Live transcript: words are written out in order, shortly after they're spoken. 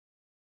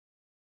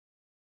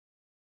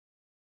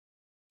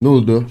Ne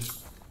oldu?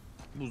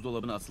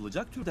 Buzdolabına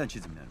asılacak türden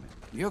çizimler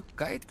mi? Yok,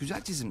 gayet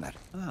güzel çizimler.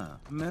 Ha,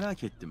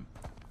 merak ettim.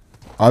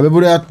 Abi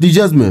buraya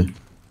atlayacağız mı?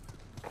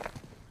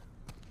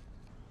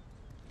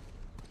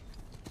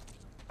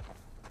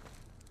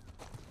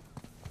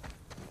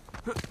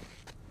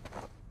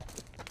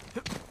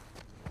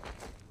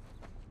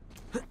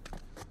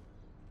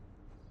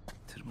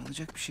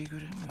 Tırmanacak bir şey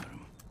göremiyorum.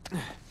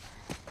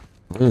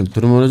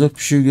 Tırmanacak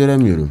bir şey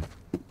göremiyorum.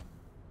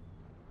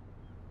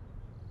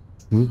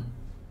 Hı?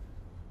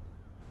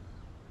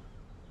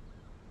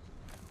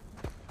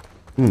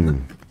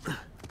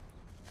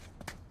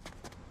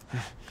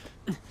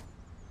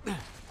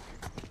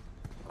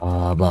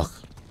 Aa bak.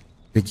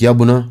 Peki ya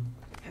buna?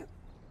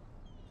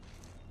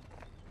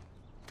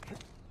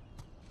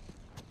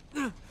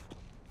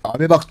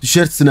 Abi bak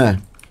düşersin ha.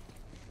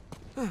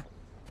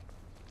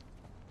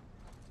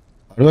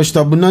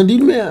 Arkadaşlar bundan değil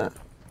mi ya?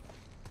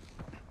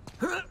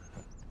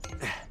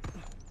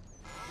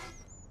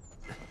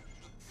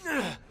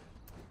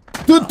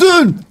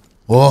 Tutun.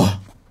 Oh.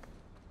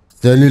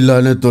 Seni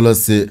lanet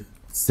olası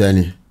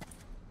seni.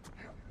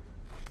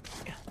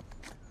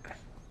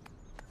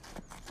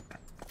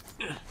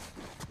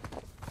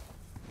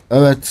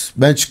 Evet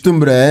ben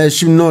çıktım buraya.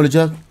 Şimdi ne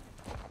olacak?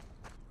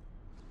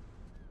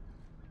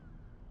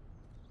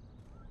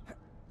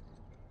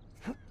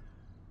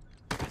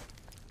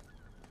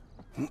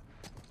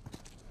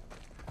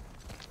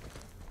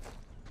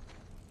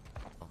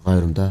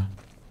 Bakıyorum da.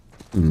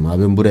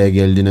 Abim buraya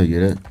geldiğine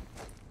göre.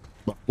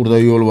 Bak burada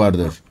yol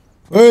vardır.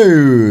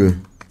 Hey!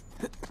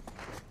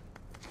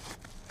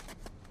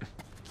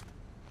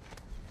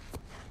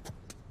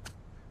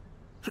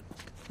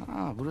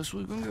 Aa, burası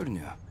uygun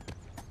görünüyor.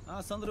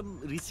 Ha,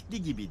 sanırım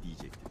riskli gibi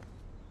diyecektim.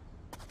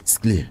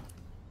 Riskli.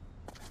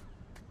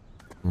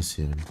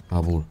 Nasıl yani?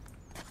 Ha bu.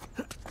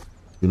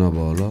 Şuna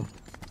bağla.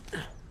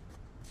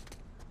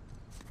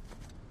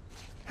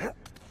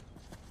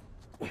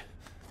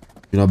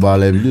 Şuna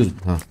bağlayabiliyoruz.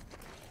 Ha.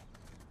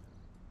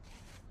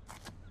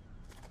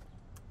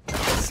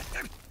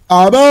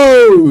 Abo!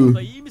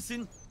 Da iyi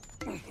misin?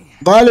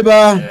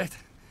 Galiba. Evet.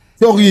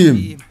 Çok iyiyim.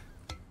 İyiyim.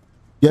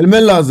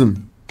 Gelmen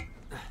lazım.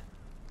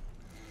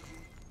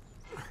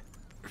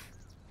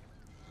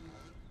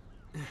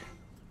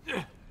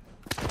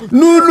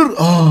 Nur.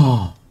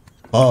 Aa.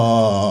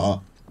 Aa.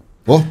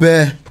 Oh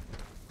be.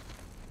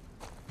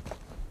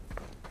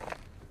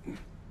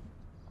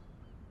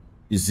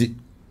 Bizi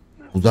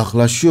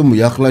uzaklaşıyor mu,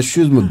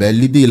 yaklaşıyoruz mu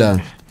belli değil ha.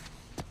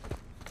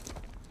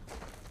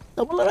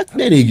 Tam olarak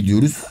nereye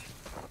gidiyoruz?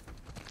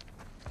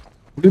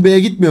 Kulübeye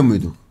gitmiyor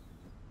muyduk?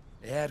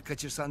 Eğer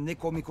kaçırsan ne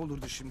komik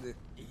olurdu şimdi.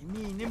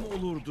 Eminim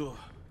olurdu.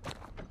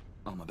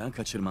 Ama ben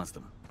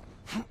kaçırmazdım.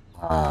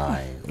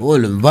 Ay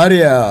oğlum var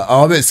ya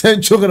abi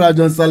sen çok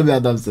raconsal bir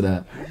adamsın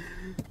ha.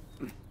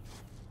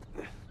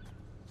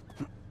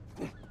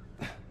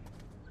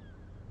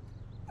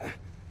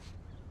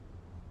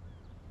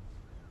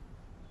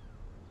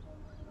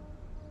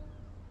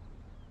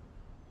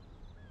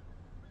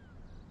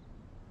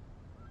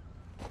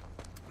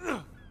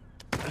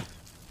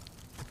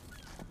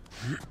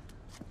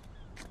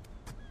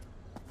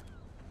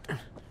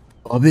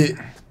 Abi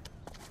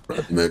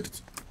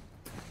Mert.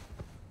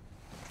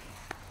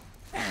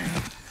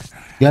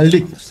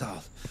 Geldik. Sağ ol.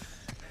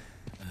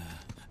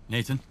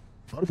 Nathan?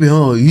 Harbi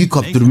ha iyi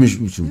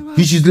kaptırmışmışım.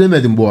 Hiç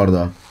izlemedim bu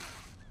arada.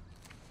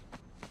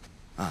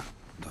 Ha,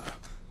 doğru.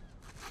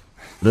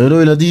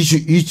 Rero'yla da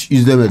hiç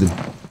izlemedim.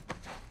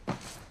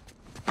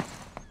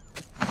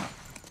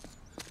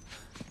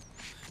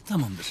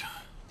 Tamamdır.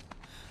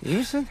 İyi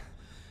misin?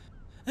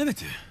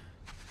 Evet.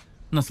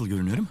 Nasıl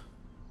görünüyorum?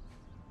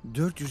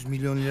 400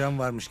 milyon liram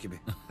varmış gibi.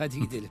 Hadi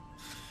gidelim.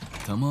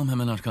 Tamam,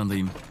 hemen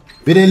arkandayım.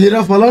 1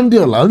 lira falan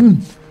diyor lan.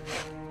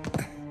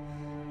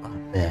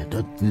 Ah be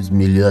 400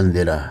 milyon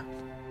lira.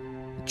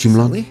 Kim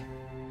lan? Salih?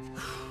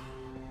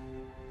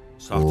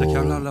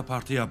 Sahtekarlarla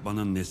parti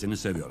yapmanın nesini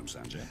seviyorum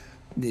sence?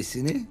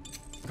 Nesini?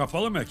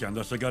 Kapalı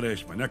mekanda sigara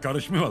içmene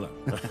karışmıyorlar.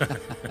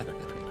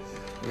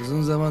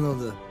 Uzun zaman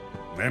oldu.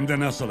 Hem de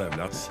nasıl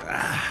evlat?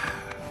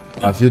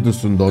 Afiyet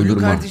olsun Ölü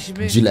doldurma.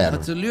 kardeşimi Ciler.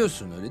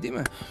 hatırlıyorsun öyle değil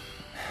mi?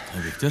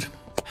 Tabii.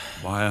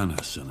 Vay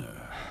anasını.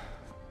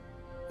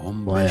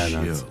 Vay 15 yıl.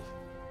 anasını.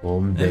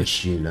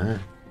 15 yıl ha.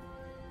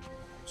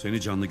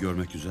 Seni canlı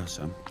görmek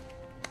güzelsem.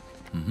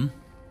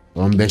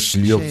 15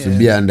 yıl yoksun Şey,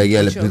 bir anda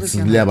gelip maçı alırken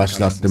hırsızlığa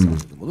başlattın mı?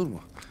 sandım, olur mu?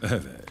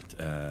 Evet.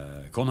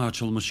 Konu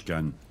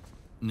açılmışken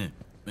Ne?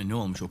 Ne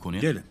olmuş o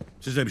konuya? gelin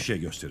size bir şey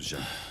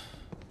göstereceğim.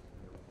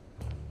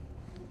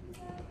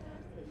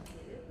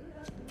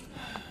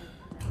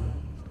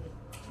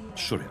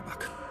 Şuraya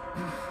bak.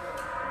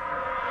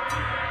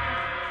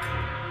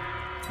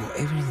 Bu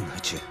evrenin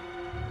haçı.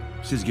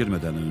 Siz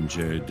girmeden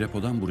önce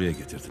depodan buraya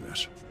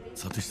getirdiler.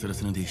 Satış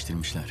sırasını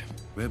değiştirmişler.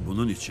 Ve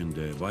bunun için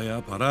de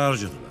bayağı para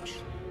harcadılar.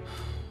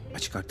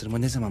 Açık arttırma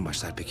ne zaman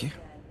başlar peki?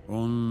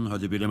 10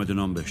 hadi bilemedin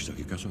 15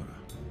 dakika sonra.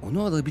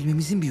 Onu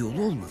alabilmemizin bir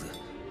yolu olmalı.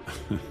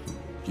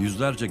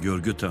 Yüzlerce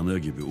görgü tanığı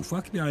gibi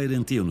ufak bir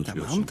ayrıntıyı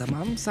unutuyorsun.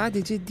 Tamam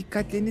sadece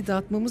dikkatlerini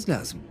dağıtmamız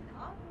lazım.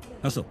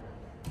 Nasıl?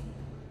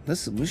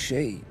 Nasılmış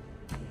şey?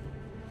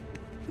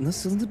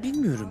 Nasılını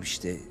bilmiyorum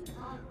işte.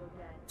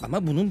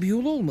 Ama bunun bir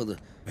yolu olmalı.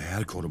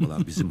 Eğer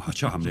korumalar bizim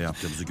haça hamle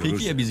yaptığımızı görürse...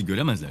 Peki ya bizi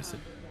göremezlerse?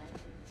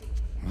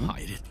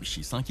 Hayret bir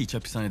şey. Sanki hiç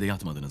hapishanede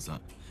yatmadınız ha.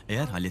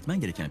 Eğer halletmen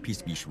gereken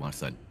pis bir iş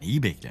varsa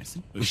neyi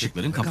beklersin?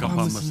 Işıkların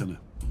kapanmasını.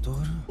 Doğru.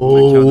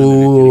 Mekanın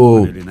Oo.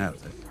 elektrik paneli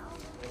nerede?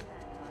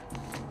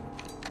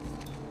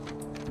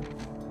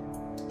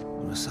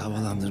 Burası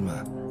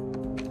havalandırma.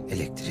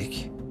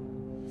 Elektrik.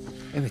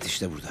 Evet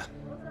işte burada.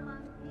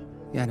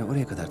 Yani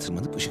oraya kadar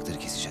tırmanıp ışıkları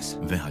keseceğiz.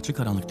 Ve haçı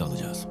karanlıkta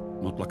alacağız.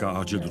 Mutlaka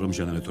acil durum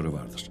jeneratörü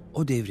vardır.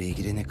 O devreye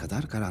girene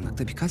kadar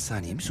karanlıkta birkaç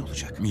saniyemiz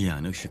olacak.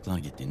 Yani ışıklar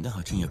gittiğinde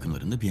haçın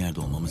yakınlarında bir yerde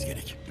olmamız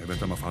gerek.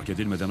 Evet ama fark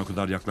edilmeden o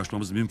kadar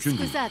yaklaşmamız mümkün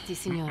değil. Scusate,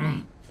 signore.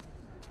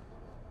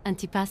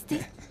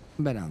 Antipasti?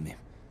 Ben almayayım.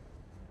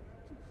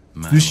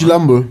 Sushi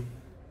lan bu.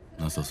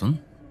 Nasılsın?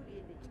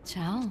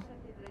 Ciao.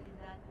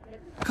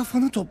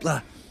 Kafanı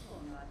topla.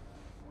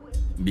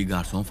 Bir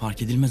garson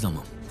fark edilmez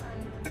ama.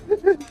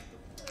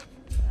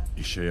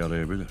 İşe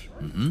yarayabilir.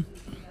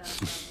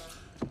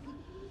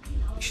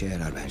 İşe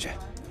yarar bence.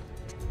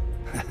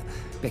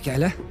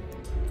 Pekala.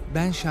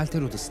 Ben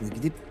şalter odasına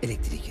gidip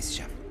elektriği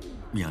keseceğim.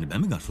 Yani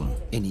ben mi garsonum?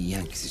 En iyi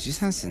yan kesici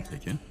sensin.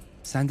 Peki.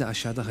 Sen de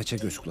aşağıda haça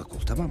göz kulak ol,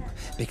 tamam mı?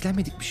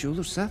 Beklenmedik bir şey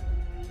olursa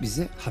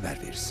bize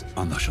haber verirsin.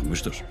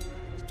 Anlaşılmıştır.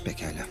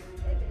 Pekala.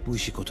 Bu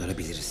işi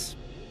kotarabiliriz.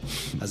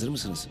 Hazır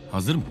mısınız?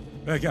 Hazır mı?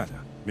 Pekala.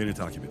 Beni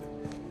takip edin.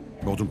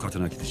 Bodrum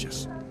katına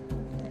gideceğiz.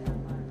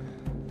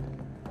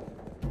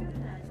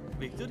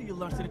 Vektör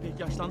yıllar seni pek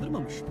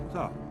yaşlandırmamış.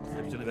 Sağ ol.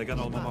 Hepsini vegan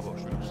olmama borç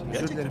ver.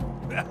 Özür dilerim.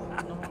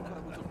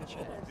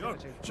 Yok,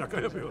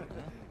 şaka yapıyorum.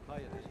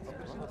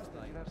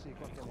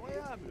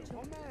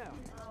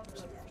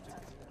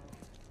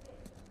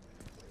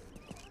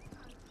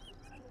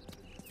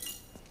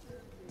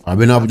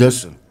 Abi ne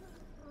yapacağız?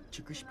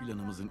 Çıkış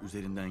planımızın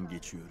üzerinden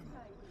geçiyorum.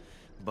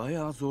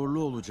 Bayağı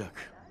zorlu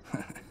olacak.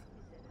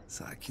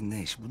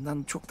 Sakinleş.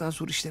 Bundan çok daha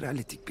zor işleri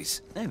hallettik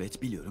biz.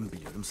 Evet biliyorum.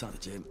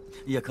 Sadece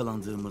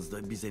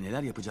yakalandığımızda bize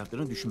neler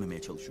yapacaklarını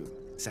düşünmemeye çalışıyorum.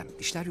 Sen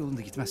işler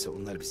yolunda gitmezse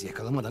onlar bizi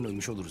yakalamadan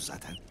ölmüş oluruz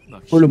zaten.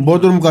 Bak Oğlum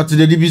Bodrum katı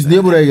dedi, biz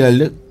niye buraya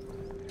geldik?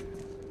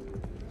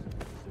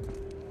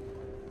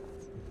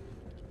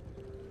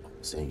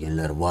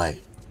 Sevgililer vay.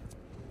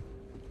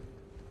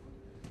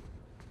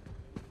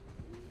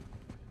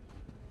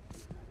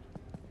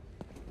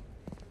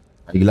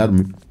 Saygılar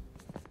mı?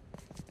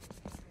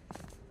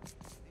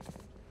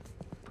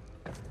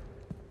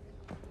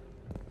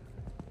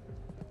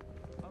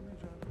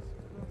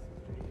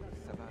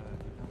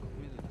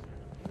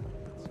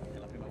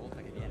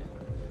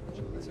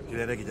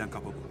 İleri giden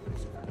kapı bu.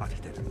 Hadi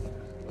gidelim.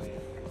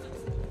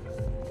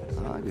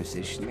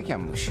 Gösterişli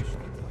mekanmış.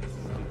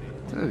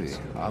 Tabii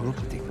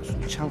Avrupa teknosunu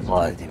Vay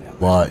çalmadan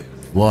demiyor.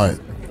 vay.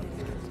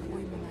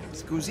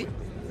 Scusi?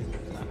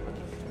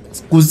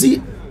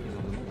 Kuzi.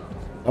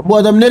 Ya bu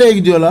adam nereye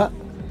gidiyor la?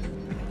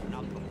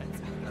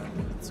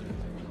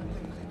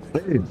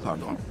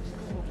 Pardon.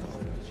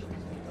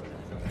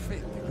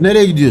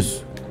 Nereye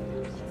gidiyorsun?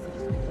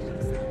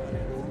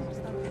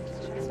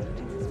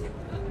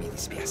 Mi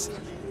dispiace.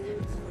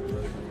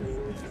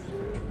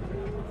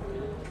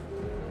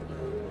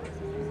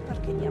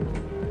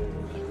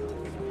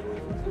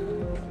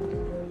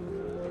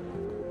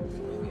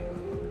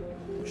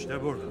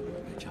 İşte burada.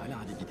 pekala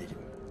hadi gidelim.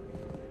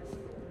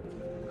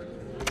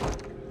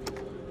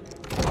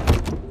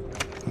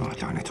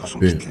 Lanet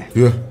olsun Bir. kitle.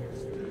 Tüh.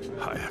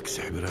 Hay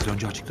aksi biraz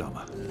önce açıktı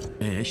ama.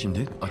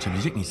 Şimdi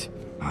açabilecek miyiz?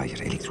 Hayır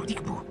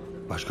elektronik bu.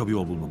 Başka bir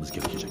yol bulmamız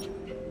gerekecek.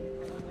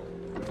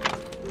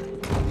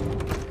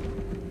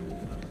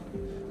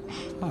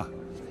 Ha.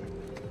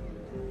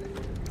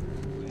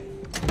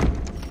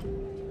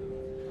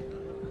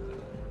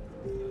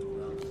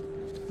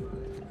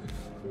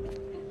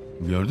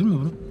 Gördün mü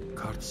bunu?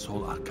 Kart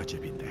sol arka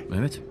cebinde.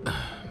 Evet.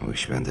 O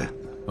iş bende.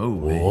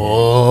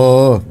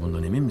 Oo.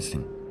 Bundan emin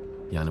misin?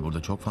 Yani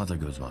burada çok fazla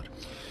göz var.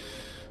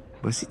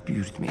 Basit bir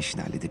yürütme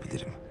işini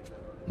halledebilirim.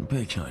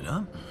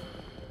 Pekala.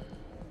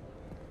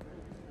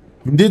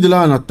 Dedi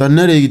la anahtar,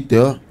 nereye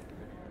gitti o?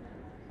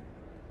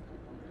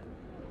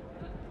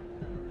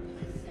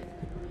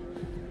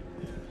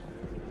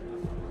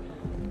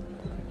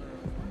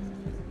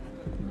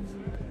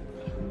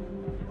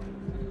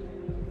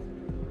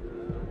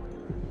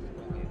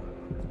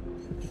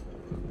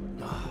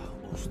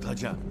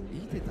 Ustaca.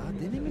 İyi de daha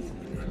denemedin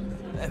bile.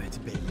 Evet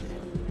belli.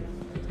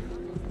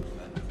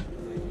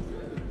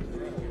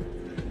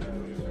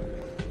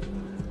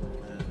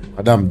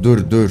 Adam dur.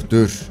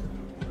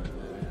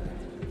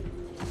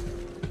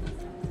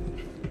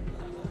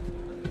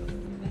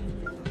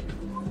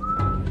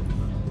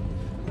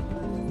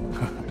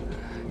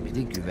 Bir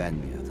de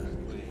güvenmiyordu.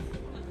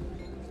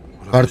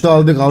 Kartı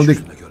aldık.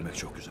 Yüzünde görmek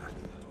çok güzel.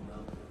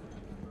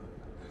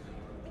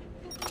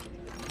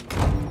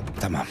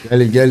 Tamam.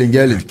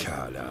 Gelin.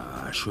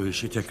 Pekala. Şu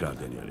işi tekrar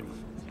deneyelim.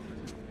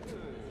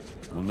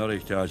 Bunlara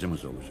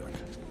ihtiyacımız olacak.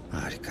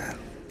 Harika.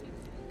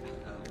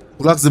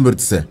 Kulak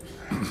zımbırtısı.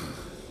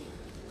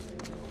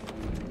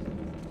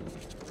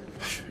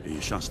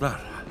 İyi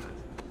şanslar.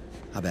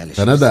 Haberleşiriz.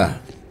 Sana da.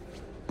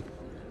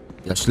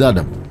 Yaşlı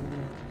adam.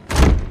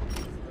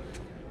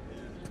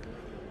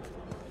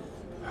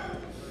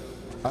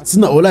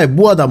 Aslında olay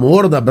bu adamı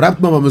orada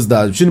bırakmamamız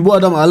lazım. Şimdi bu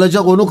adam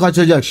alacak onu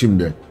kaçacak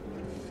şimdi.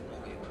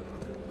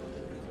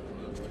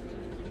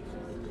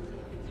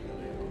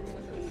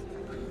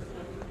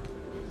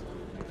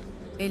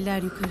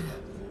 Eller yukarı.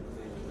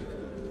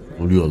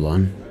 Ne oluyor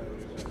lan?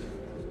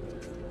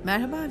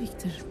 Merhaba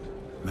Victor.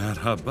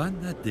 Merhaba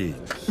Nadine.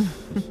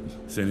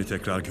 Seni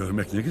tekrar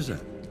görmek ne güzel.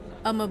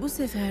 Ama bu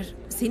sefer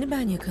seni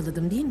ben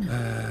yakaladım değil mi?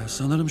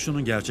 Sanırım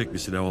şunun gerçek bir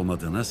silah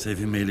olmadığına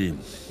sevinmeliyim.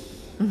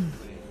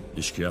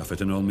 İş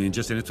kıyafetin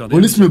olmayınca seni tanıyorum.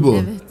 Polis mi bu?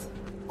 Evet.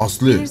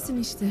 Aslı.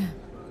 Bilirsin işte.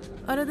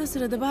 Arada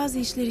sırada bazı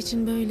işler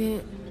için böyle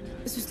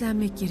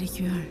süslenmek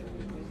gerekiyor.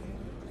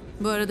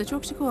 Bu arada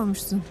çok şık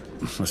olmuşsun.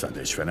 Sen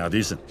de hiç fena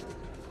değilsin.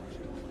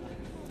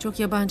 Çok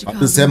yabancı Aslı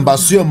kaldım. sen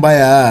basıyorsun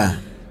bayağı.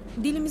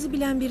 Dilimizi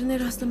bilen birine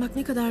rastlamak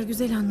ne kadar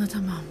güzel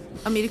anlatamam.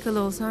 Amerikalı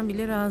olsam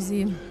bile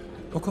razıyım.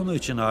 O konu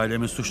için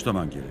ailemi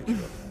suçlaman gerekiyor.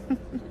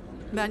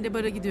 Ben de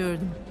bara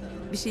gidiyordum.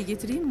 Bir şey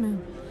getireyim mi?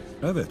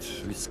 Evet,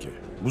 viski.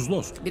 Buzlu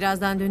olsun.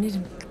 Birazdan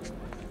dönerim.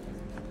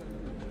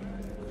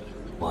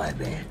 Vay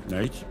be.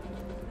 Nate?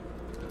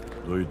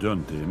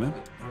 Duydun değil mi?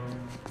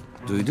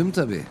 Duydum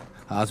tabii.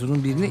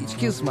 Hatun'un birine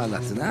içki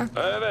ısmarlattın ha?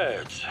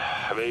 Evet.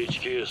 Ve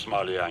içkiyi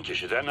ısmarlayan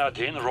kişi de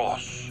Nadine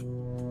Ross.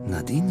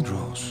 Nadine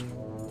Rose.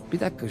 Bir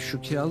dakika,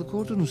 şu kiralık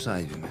ordunun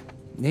sahibi mi?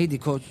 Neydi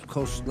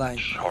Coastline?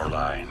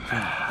 Shoreline.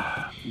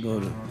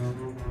 Doğru.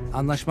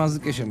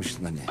 Anlaşmazlık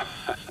yaşamıştın hani.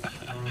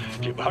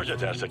 Kibarca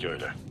dersek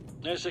öyle.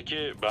 Neyse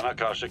ki bana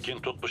karşı kin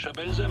tutmuşa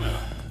benzemiyor.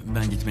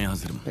 Ben gitmeye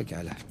hazırım.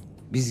 Pekala.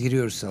 Biz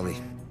giriyoruz Salih.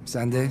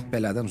 Sen de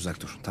beladan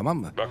uzak dur, tamam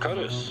mı?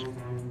 Bakarız.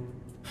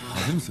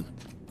 Hazır mısın?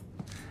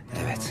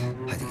 Evet,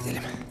 hadi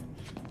gidelim.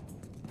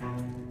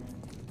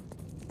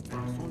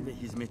 Son ve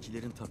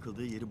hizmetçilerin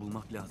takıldığı yeri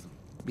bulmak lazım.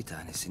 Bir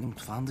tanesini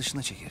mutfağın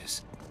dışına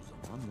çekeriz.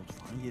 O zaman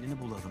mutfağın yerini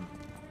bulalım.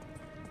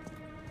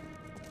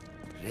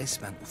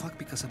 Resmen ufak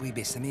bir kasabayı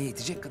beslemeye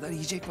yetecek kadar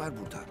yiyecek var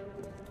burada.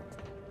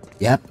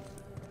 Yap.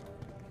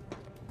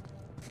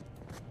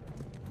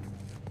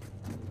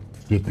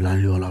 Ne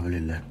planlıyor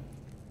olabilirler?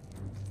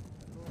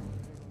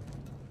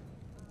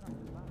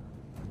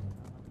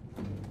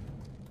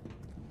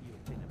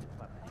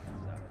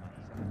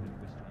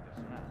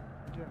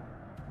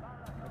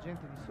 La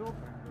gente di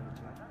sopra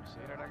invece.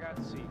 Buonasera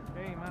ragazzi.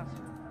 Ehi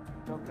Massimo,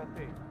 tocca a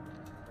te.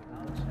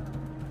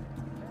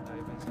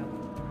 Stai pensando?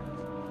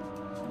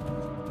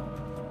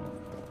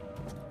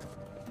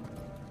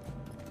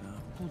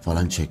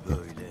 Falan çekti.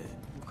 Böyle.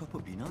 Bu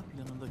kapı bina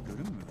planında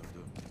görünmüyordu.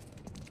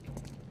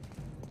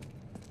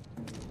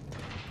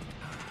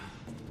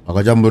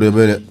 Bakacağım buraya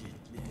böyle.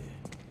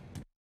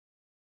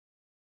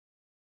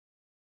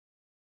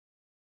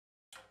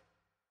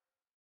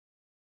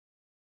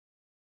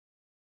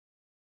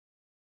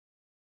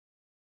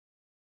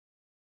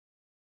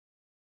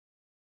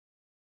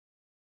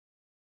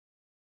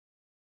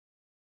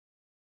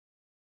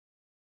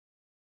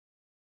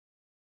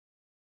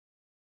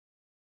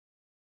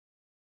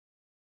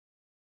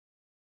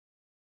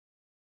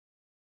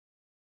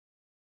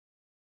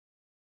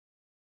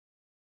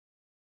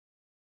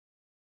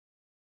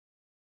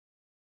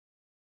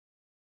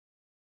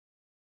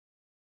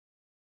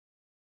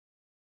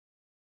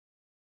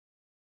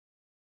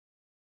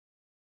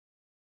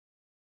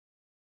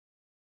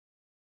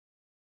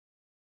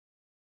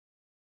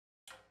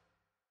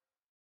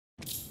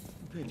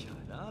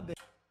 Pekala. B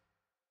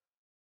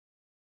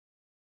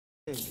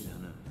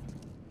planı.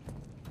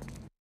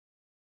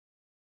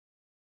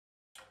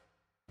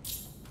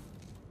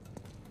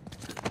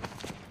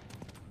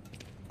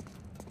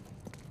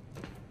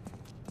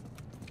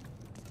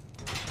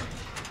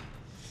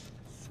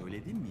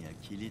 Söyledim mi ya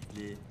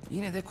kilitli.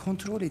 Yine de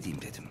kontrol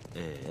edeyim dedim.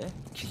 Ee,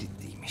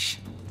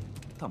 Kilitliymiş.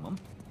 tamam.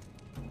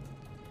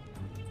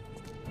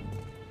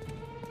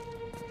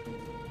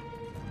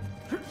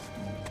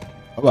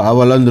 Ama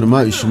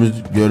havalandırma işimiz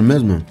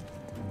görmez mi?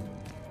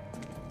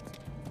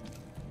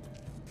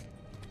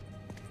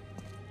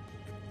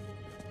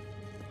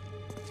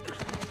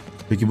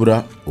 Peki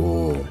bura?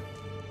 Oo.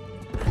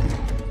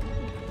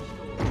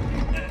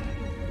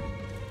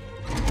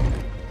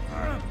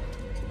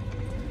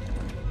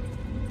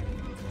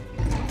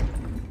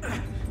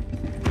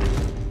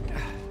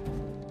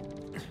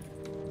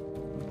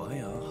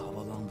 Bayağı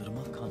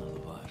havalandırma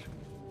kanalı var.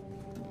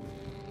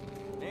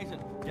 Neyse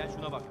gel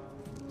şuna bak.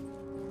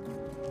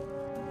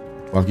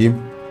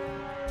 Bakayım.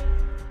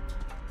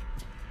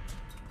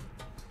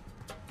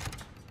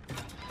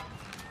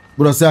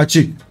 Burası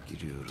açık.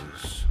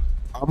 Giriyoruz.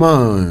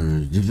 Ama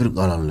zifir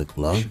karanlık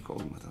lan. Işık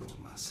olmadan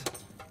olmaz.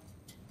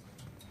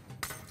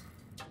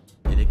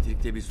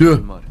 Elektrikte bir Tüh.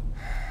 sorun var.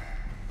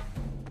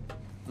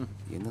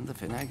 Yanında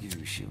fener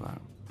gibi bir şey var mı?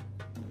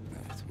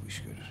 Evet, bu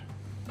iş görür.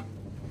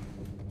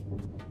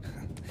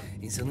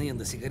 İnsanın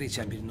yanında sigara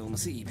içen birinin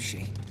olması iyi bir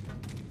şey.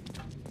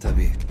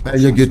 Tabii.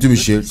 Bence kötü bir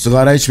şey.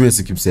 Sigara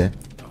içmesi kimse.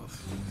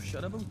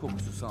 Şarabın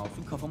kokusu sağ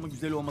olsun kafamın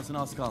güzel olmasına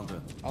az kaldı.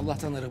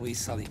 Allah'tan arabayı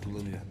Salih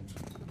kullanıyor.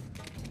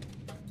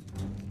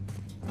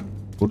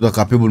 Burada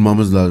kapı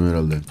bulmamız lazım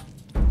herhalde.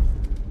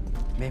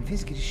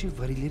 Menfez girişi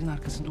varillerin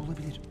arkasında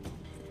olabilir.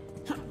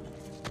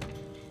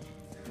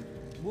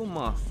 Bu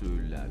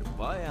mahsuller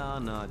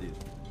bayağı nadir.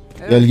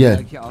 Gel gel.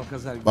 belki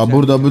Alkazar Bak güzel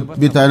burada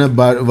araba bir tam- tane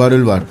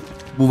varil var.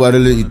 Bu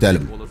varili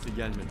itelim. Olası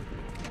gelmedi.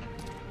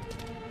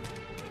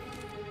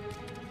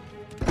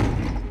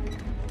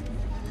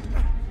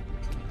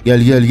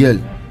 Gel gel gel.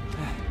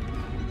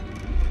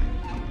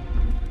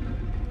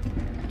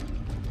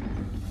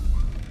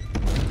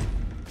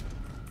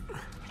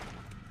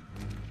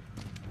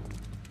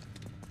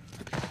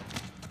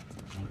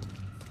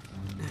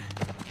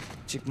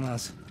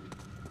 Çıkmaz.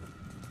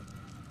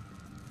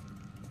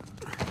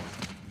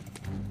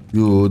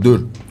 Yo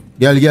dur.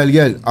 Gel gel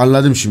gel.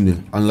 Anladım şimdi.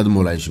 Anladım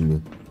olayı şimdi.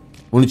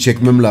 Onu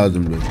çekmem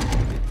lazım diyor.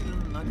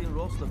 Nadine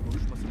Ross'la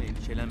konuşmasına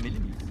endişelenmeli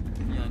miyiz?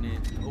 Yani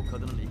o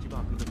kadının ekibi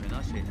hakkında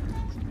fena şeyler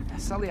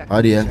konuşmuş. Salı yakın.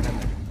 Hadi ya.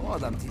 O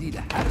adam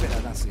diliyle her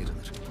beladan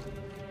sıyrılır.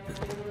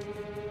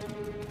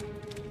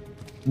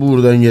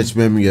 Buradan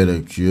geçmem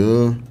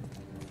gerekiyor.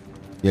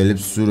 Gelip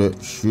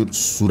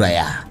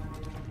şuraya.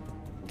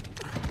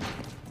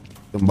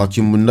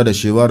 Bakayım bunda da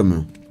şey var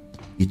mı?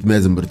 Gitme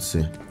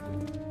zımbırtısı.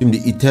 Şimdi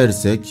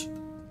itersek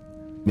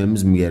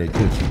gitmemiz mi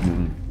gerekiyor?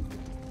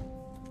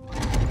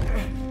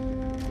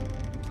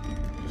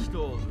 İşte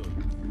oldu.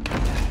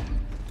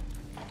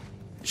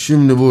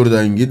 Şimdi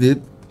buradan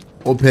gidip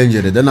o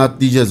pencereden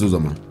atlayacağız o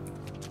zaman.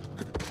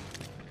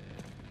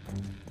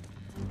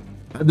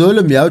 Hadi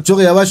oğlum ya,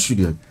 çok yavaş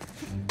yürüyor.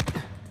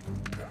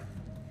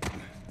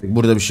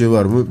 Burada bir şey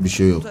var mı? Bir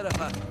şey yok.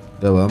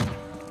 Devam.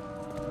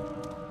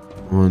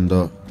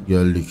 Anda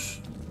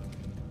geldik.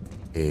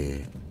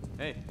 Hey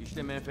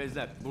işte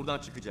menfezler. Buradan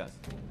çıkacağız.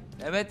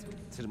 Evet,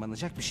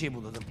 tırmanacak bir şey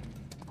bulalım.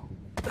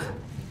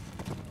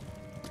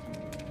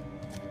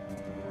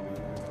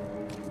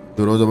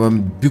 Dur o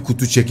zaman bir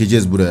kutu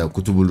çekeceğiz buraya,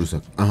 kutu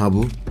bulursak. Aha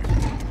bu.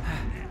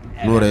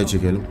 Bunu oraya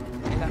çekelim.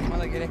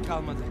 Yakmana gerek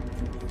kalmadı.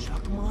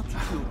 Çakmağı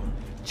tutuyorum.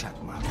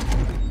 Çakma.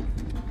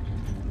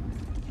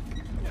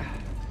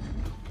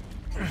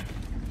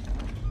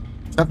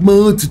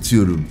 Çakmağı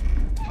tutuyorum.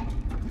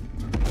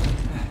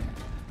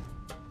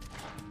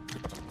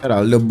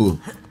 Herhalde bu.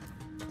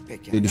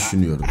 Peki. Ne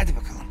düşünüyorum? Hadi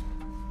bakalım.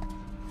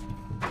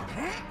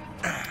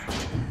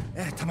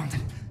 Evet, tamamdır.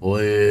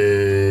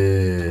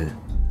 Oy.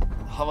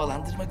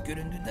 Havalandırma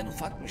göründüğünden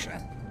ufakmış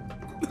ha.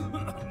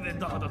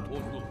 Ve daha da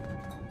tozlu.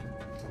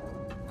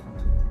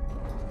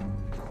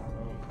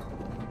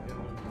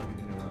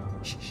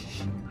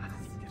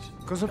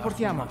 Cosa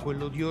portiamo a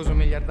quell'odioso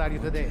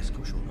miliardario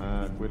tedesco?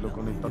 Ah, quello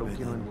con il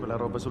parrucchino e quella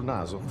roba sul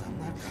naso?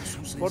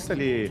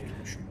 Portali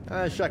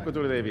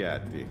sciacquature dei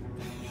piatti.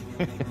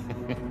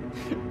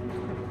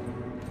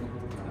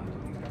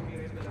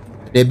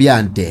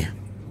 Debiante.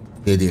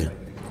 Dedi.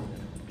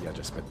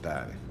 Piace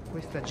aspettare.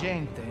 Questa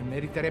gente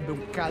meriterebbe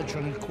un calcio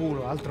nel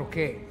culo, altro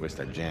che.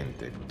 Questa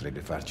gente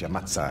potrebbe farci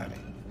ammazzare.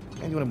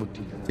 Prendi una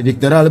bottiglia.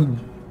 Dedikleri alıp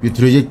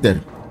götürecekler.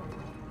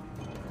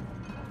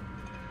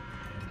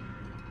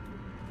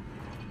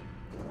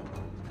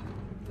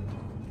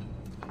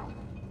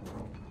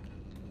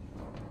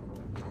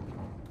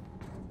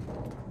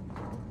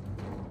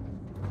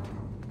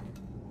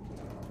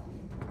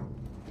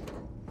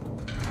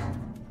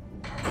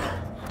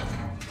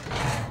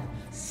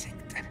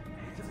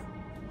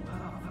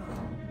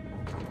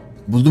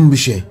 Buldum bir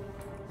şey.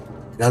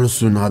 Helal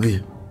olsun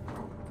abi.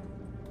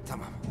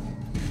 Tamam.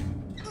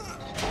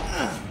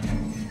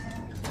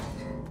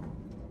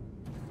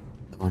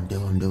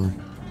 Devam.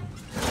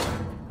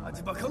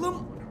 Hadi bakalım.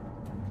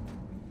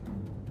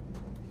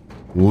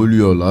 Ne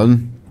oluyor lan?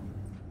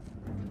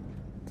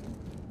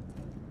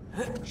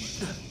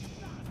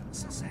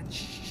 Sen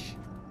şşş.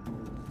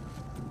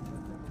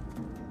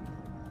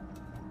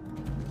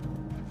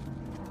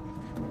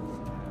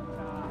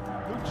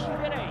 Lo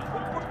ucciderei,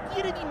 quel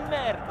portiere di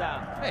merda!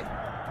 Ehi,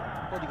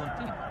 un po' di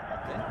continuo,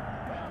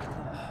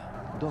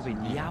 Dove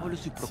diavolo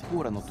si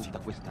procurano tutta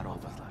questa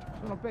roba?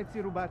 Sono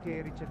pezzi rubati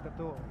ai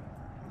ricettatori.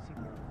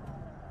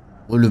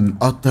 Oğlum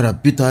alt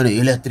taraf bir tane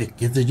elektrik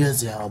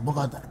keseceğiz ya, bu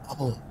kadar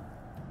abi.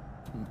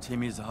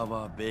 Temiz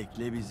hava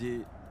bekle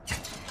bizi.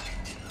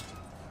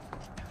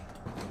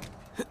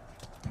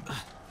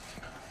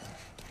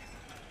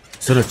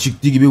 Sıra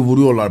çıktı gibi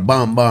vuruyorlar,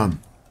 bam bam.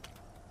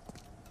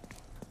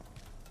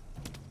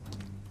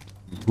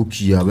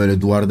 Çok iyi ya,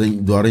 böyle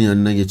duvarın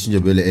yanına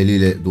geçince böyle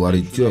eliyle duvarı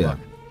itiyor Şuna ya. bak.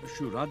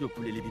 Şu radyo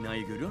kuleli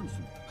binayı görüyor musun?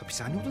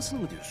 Hapishane odasını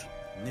mı diyorsun?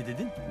 Ne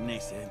dedin?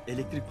 Neyse,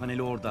 elektrik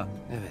paneli orada.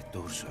 Evet,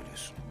 doğru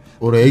söylüyorsun.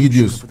 Oraya Şu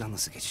gidiyoruz. kapıdan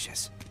nasıl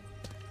geçeceğiz?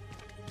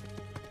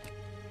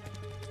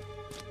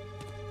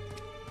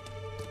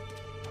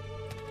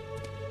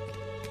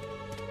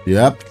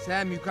 Yap.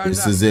 Sam yukarıda.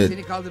 Hirsizin.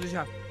 Seni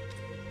kaldıracağım.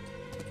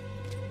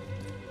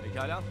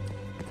 Pekala.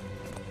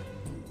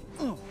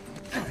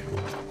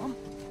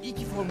 İyi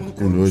ki formunu Onu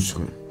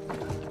korumuşsun. çıkar.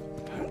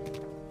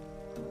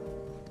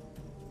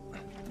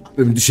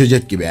 Benim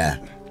düşecek gibi ha.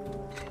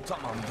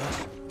 Tamamdır.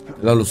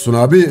 Helal olsun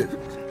abi.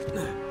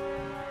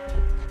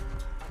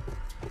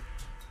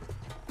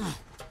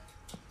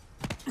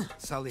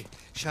 Salih,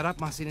 şarap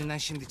mahzeninden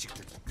şimdi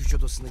çıktık. Güç iş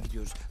odasına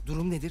gidiyoruz.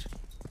 Durum nedir?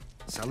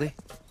 Salih,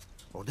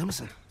 orada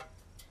mısın?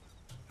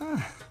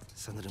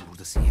 Sanırım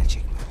burada sinyal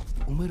çekmiyor.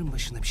 Umarım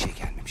başına bir şey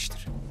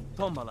gelmemiştir.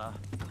 Tombala.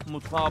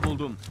 Mutfağı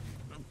buldum.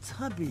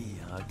 Tabii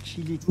ya,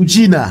 kilit.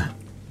 Ucina.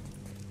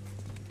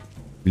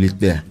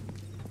 Birlikte.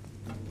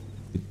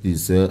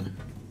 Bittiyse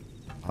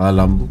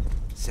halam bu.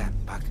 Sen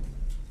bak.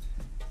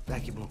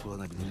 Belki bunu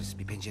kullanabiliriz.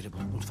 Bir pencere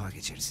bulup mutfağa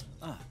geçeriz.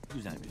 Ah,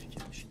 güzel bir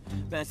fikirmiş.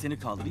 Ben seni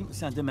kaldırayım,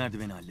 sen de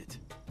merdiveni hallet.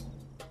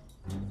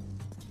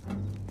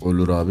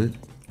 Olur abi.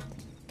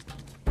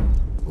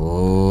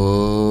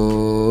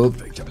 Hop.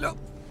 Pekala.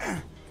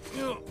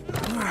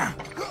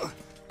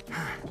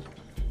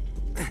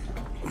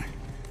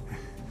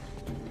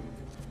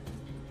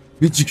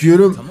 Bir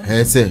çıkıyorum. Tamam.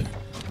 HS.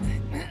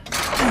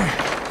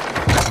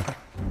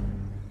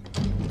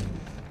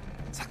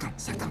 Saklan,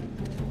 saklan.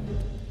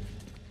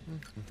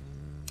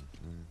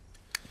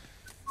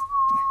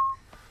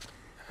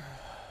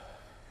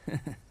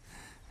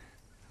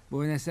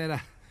 Buonasera.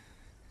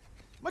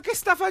 Ma che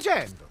sta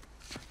facendo?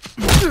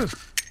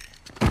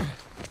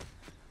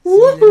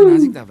 Sinirlerine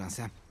nazik davran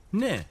Sam.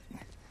 Ne?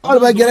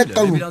 Al ben gerek Böyle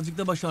kalmadı. birazcık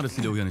da baş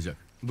ağrısıyla uyanacak.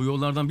 Bu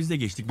yollardan biz de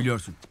geçtik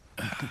biliyorsun.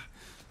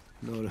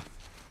 Doğru.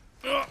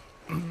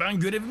 Ben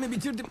görevimi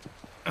bitirdim.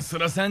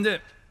 Sıra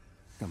sende.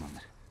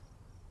 Tamamdır.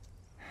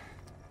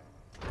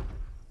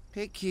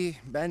 Peki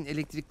ben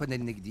elektrik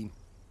paneline gideyim.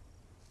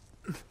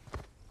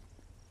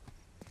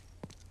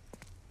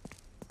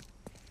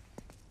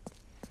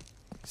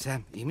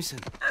 Sam iyi misin?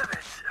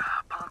 Evet,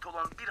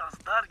 pantolon biraz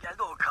dar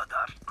geldi o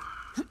kadar.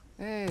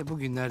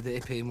 Bugünlerde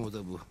epey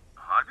moda bu.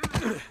 Harbi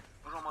mi?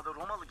 Roma'da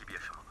Romalı gibi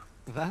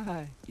yaşamalı.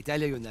 Vay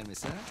İtalya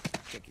göndermesi ha.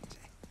 Çok ince.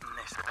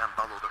 Neyse ben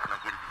bal odasına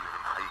geri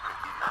gidiyorum. Hayır,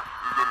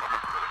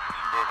 görüşmek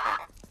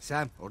üzere.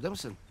 Sam orada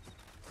mısın?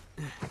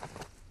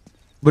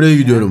 Buraya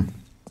gidiyorum.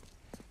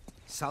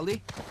 Salih.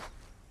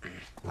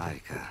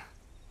 Harika.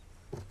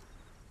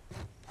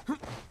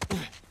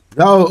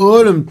 Ya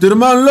oğlum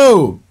tırman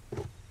lo.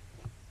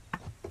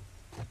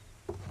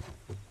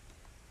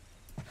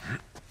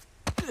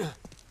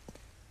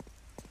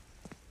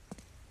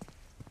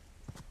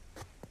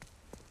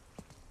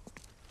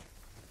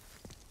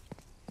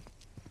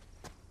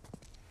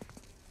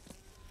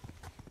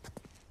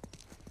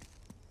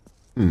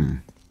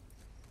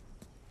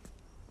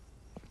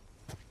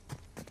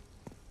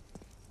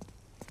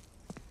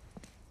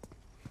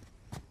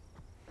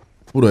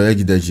 Buraya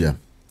gideceğim.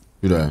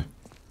 Buraya.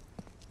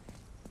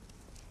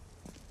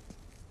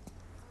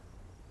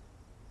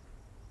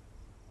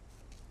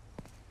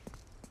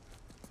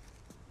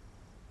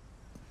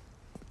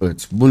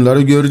 Evet,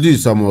 bunları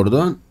gördüysem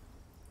oradan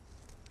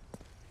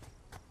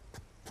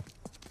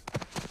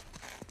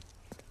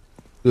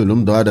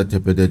yolum daha da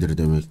tepededir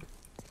demek.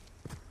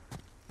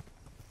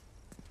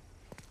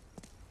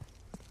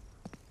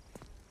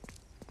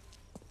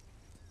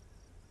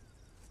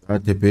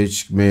 Daha tepeye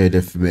çıkmayı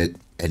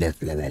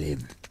hedeflemeliyim.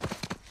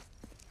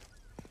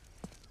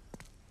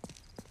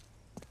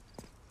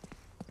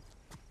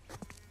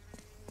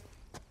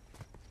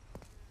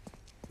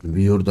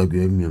 Bir yurda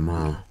görmüyorum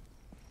ha.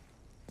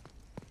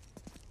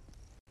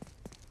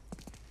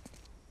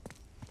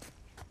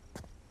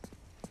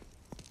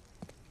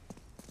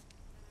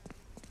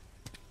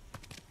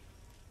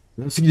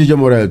 Nasıl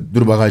gideceğim oraya?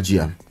 Dur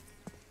bakacağım.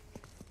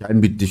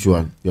 Yani bitti şu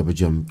an.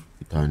 Yapacağım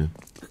bir tane.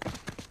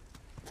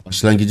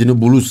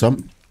 Başlangıcını bulursam.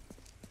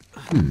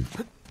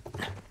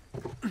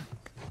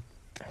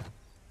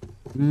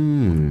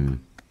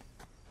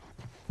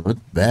 Not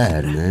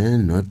bad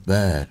man. Not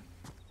bad.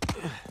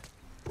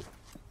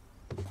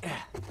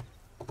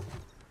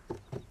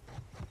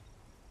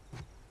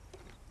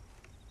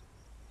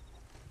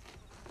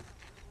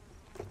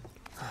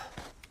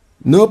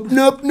 Nope,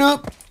 nope,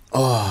 nope.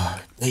 Oh,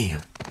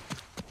 damn.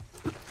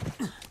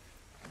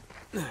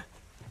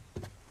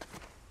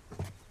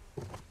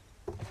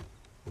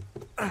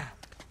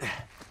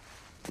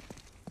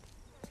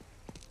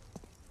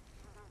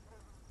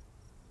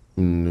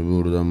 Şimdi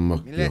buradan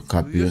bak Millet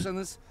kapıya.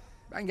 uyuyorsanız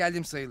ben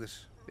geldim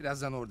sayılır.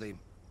 Birazdan oradayım.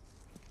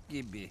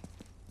 Gibi.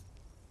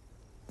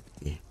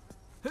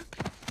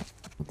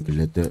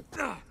 Millete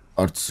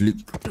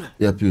artistlik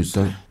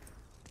yapıyorsan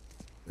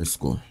let's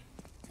go.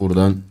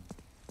 Buradan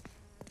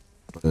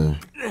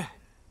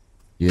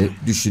diye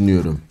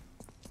düşünüyorum.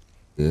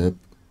 Yep.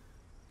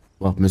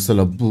 Bak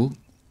mesela bu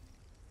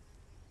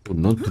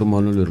bundan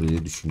tırmanılır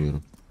diye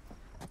düşünüyorum.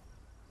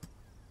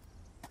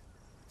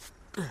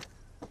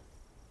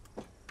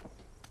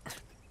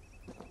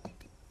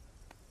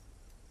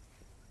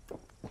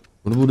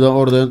 Bunu buradan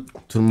oradan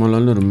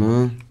tırmanılır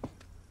mı?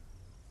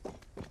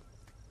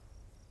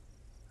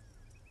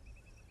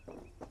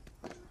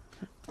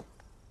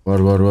 Var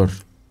var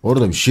var.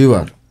 Orada bir şey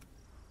var.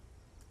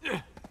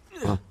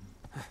 Ha.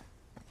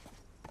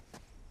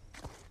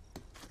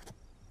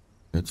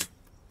 Evet.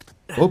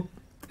 Hop.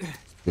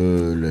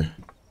 Böyle.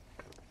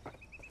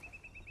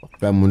 Bak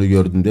ben bunu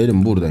gördüm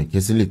derim buradan.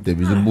 Kesinlikle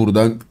bizi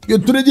buradan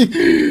götürecek.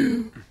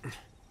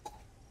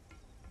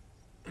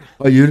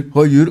 Hayır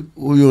hayır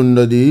o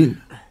yönde değil.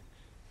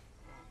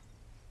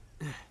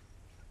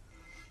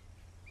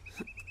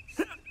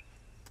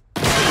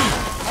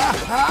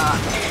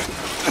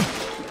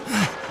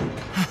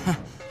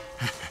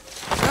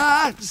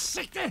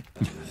 Siktir!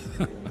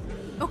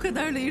 O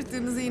kadarla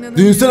yırttığınıza inanamıyorum.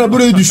 Düşünsene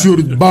buraya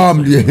düşüyoruz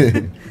bam diye.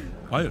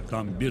 Hayır,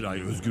 tam bir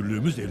ay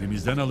özgürlüğümüz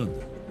elimizden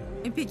alındı.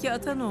 Peki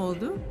ata ne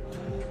oldu?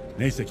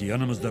 Neyse ki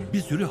yanımızda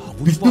bir sürü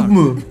havuç Düştük var.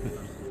 mü?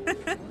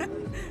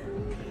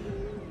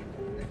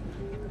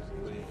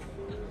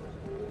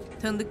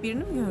 Tanıdık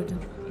birini mi gördün?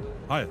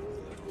 Hayır.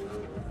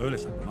 Öyle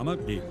sandım ama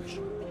değilmiş.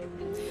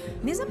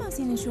 Ne zaman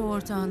senin şu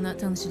ortağınla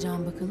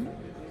tanışacağım bakalım?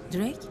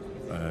 Drake?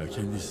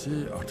 Kendisi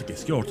artık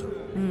eski ortam.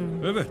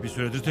 Evet, bir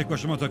süredir tek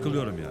başıma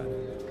takılıyorum yani.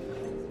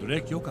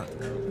 Drake yok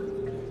artık.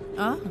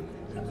 Ah,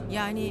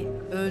 yani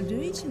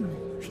öldüğü için mi?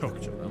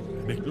 Yok canım,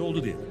 emekli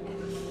oldu diye.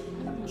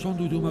 Son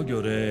duyduğuma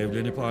göre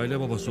evlenip aile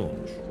babası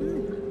olmuş.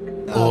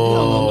 Bir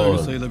anlamda öyle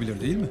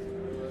sayılabilir değil mi?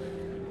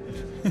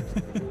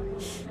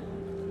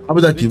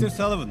 Abi da kim? Victor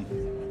Sullivan.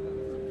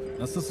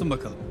 Nasılsın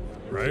bakalım?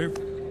 Brave?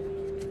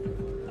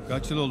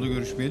 Kaç yıl oldu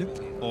görüşmeyeli?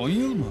 10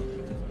 yıl mı?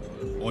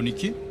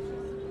 12?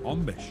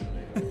 15.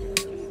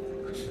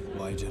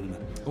 Vay canına.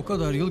 O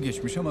kadar yıl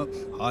geçmiş ama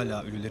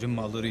hala ölülerin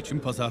malları için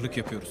pazarlık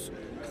yapıyoruz.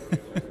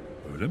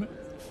 Öyle mi?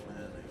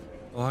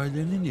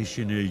 Ailenin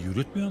işini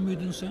yürütmüyor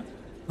muydun sen?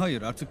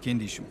 Hayır, artık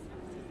kendi işim.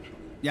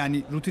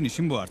 Yani rutin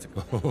işim bu artık.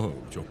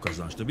 Çok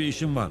kazançlı bir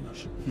işin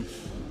varmış.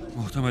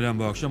 Muhtemelen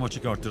bu akşam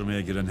açık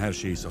arttırmaya giren her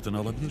şeyi satın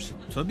alabilirsin.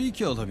 Tabii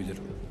ki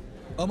alabilirim.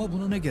 Ama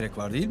buna ne gerek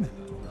var değil mi?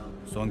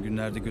 Son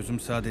günlerde gözüm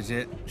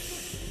sadece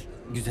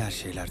güzel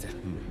şeylerde.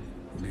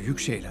 Büyük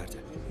şeylerde.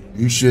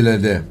 Büyük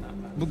şeylerde.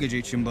 Bu gece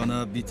için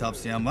bana bir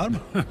tavsiyen var mı?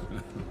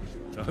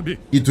 Tabii.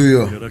 Git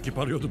uyu. Bir rakip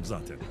arıyordum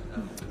zaten.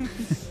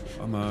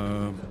 Ama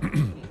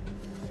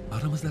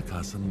aramızda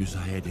kalsın,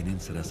 müzayedenin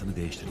sırasını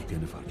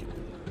değiştirdiklerini fark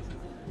ettim.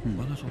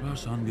 Bana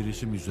sorarsan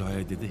birisi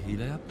müzayedede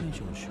hile yapmaya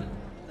çalışıyor.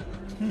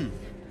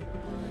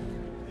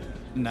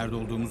 Nerede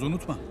olduğumuzu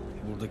unutma.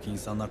 Buradaki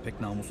insanlar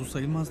pek namussuz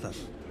sayılmazlar.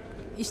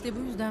 İşte bu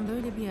yüzden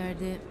böyle bir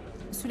yerde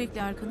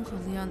sürekli arkanı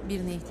kollayan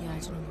birine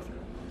ihtiyacın olur.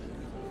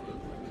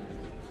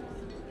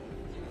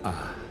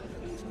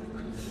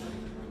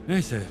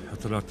 Neyse,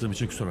 hatırlattığım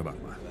için kusura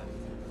bakma.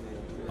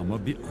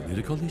 Ama bir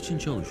Amerikalı için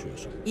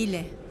çalışıyorsun.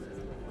 İle.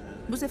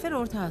 Bu sefer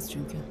ortağız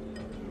çünkü.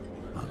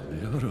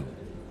 Anlıyorum.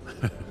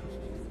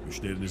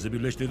 Müşterinizi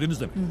birleştirdiniz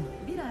demek.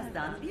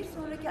 Birazdan bir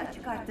sonraki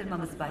açık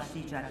arttırmamız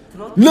başlayacak.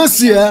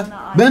 Nasıl ya?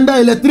 Ben daha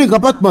elektriği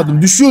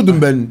kapatmadım.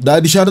 Düşüyordum ben.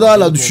 Daha dışarıda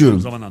hala Olduğum düşüyorum.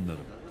 zaman anlarım.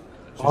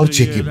 Ağır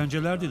Size iyi çekim.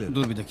 eğlenceler dilerim.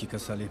 Dur bir dakika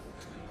Salih.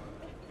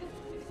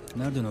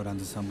 Nereden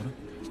öğrendin sen bunu?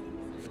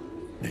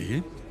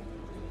 Neyi?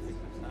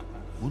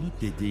 Bunu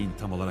dediğin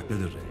tam olarak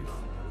nedir Ray?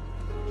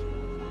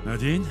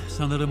 Nadine,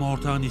 sanırım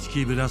ortağın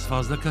içkiyi biraz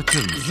fazla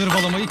kaçırmış.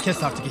 Zırvalamayı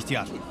kes artık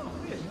ihtiyar.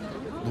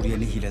 Buraya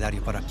ne hileler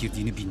yaparak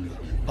girdiğini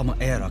bilmiyorum. Ama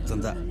eğer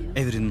aklında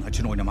Evren'in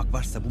haçını oynamak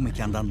varsa bu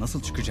mekandan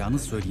nasıl çıkacağını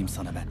söyleyeyim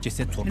sana ben.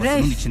 Ceset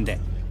torbasının Rey. içinde.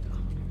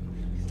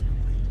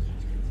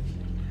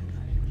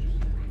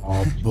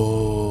 Abo.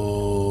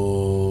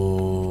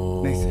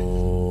 Neyse.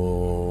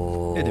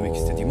 Ne demek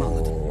istediğimi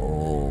anladın.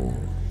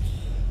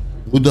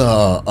 Bu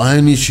da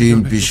aynı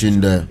şeyin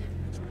peşinde.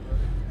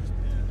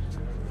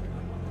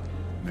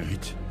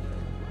 Nate.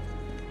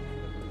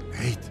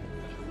 Nate.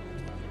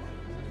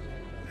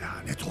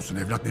 Lanet olsun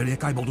evlat, nereye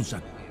kayboldun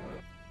sen?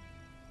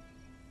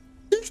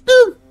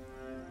 Düştüm.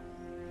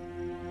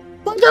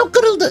 Bacağım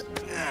kırıldı.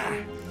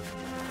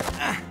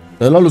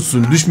 Helal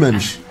olsun,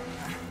 düşmemiş.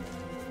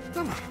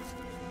 Tamam.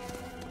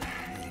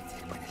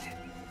 Elektrik paneli.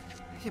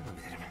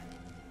 Yapabilirim.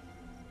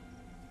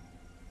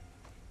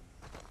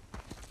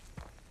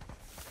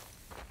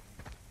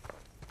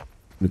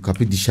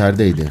 Kapı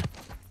dışarıdaydı.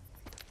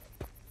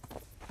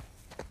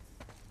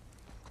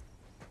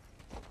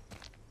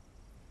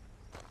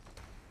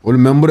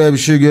 Oğlum ben buraya bir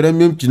şey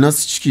göremiyorum ki,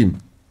 nasıl çıkayım?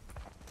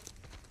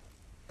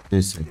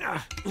 Neyse.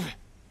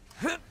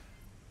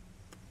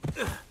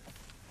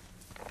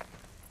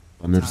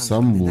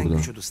 Sanırsam Neden burada.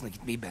 güç odasına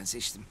gitmeyi ben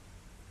seçtim?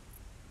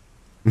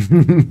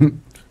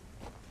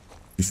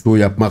 Bir show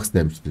yapmak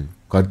istemişti.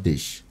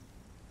 Kardeş.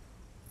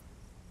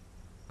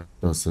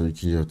 Daha sonra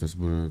ikinci haftası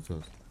bunu atar.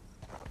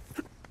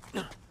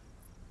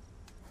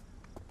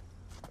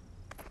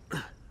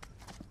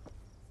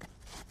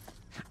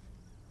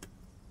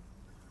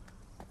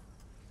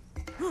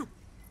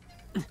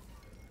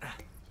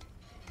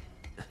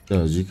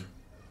 Birazcık.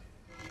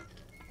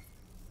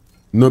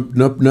 Nope,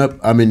 nope,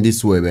 nope. I'm in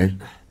this way, man.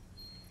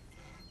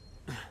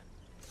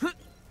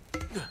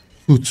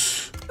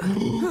 Tut.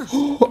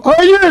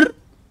 Hayır.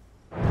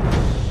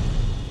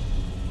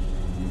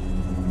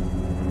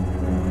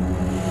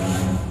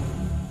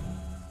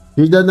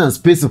 Birden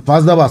space'i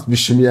fazla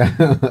basmışım ya.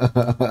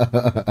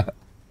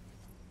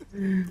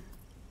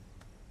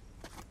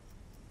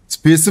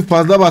 Space'i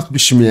fazla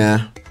basmışım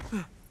ya.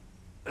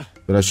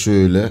 Biraz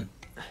şöyle.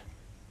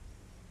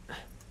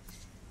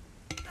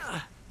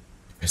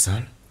 Nefes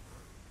al.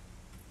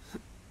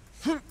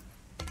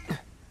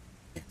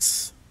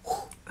 Yes.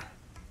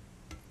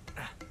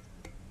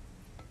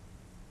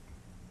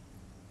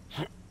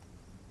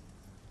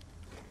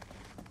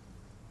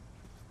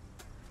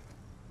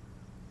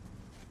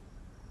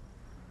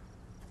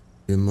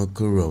 The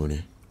macaroni.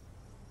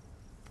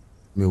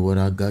 Me what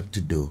I got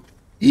to do.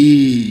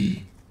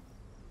 İyi.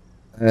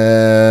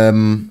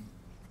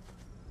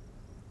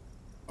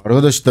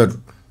 Arkadaşlar.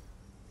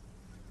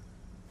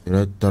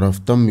 Evet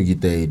taraftan mı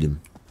gidelim?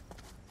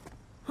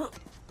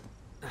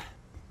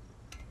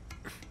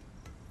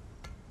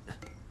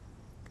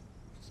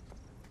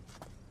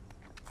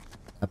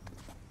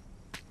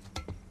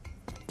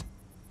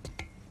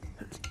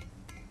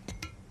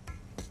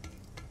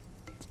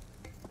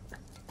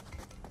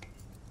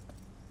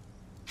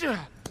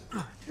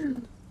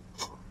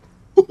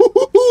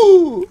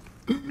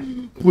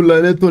 Bu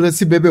lanet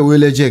olası bebe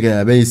ölecek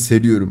ya, ben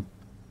hissediyorum.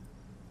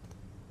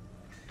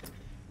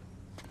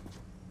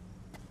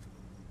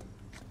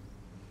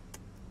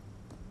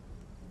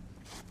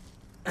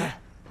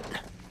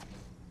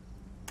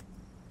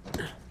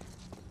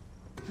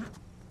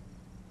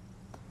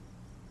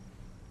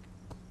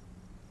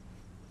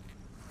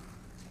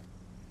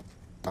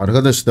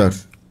 Arkadaşlar.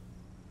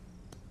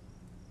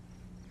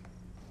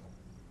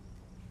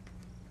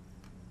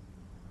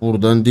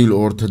 Buradan değil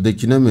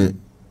ortadakine mi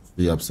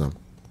yapsam?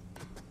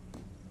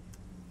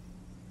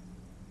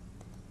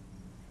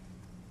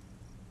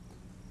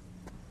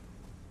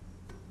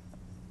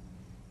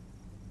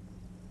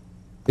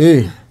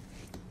 İyi.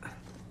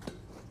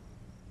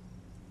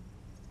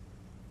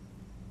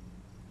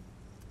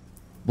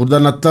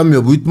 Buradan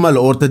atlamıyor. Bu ihtimalle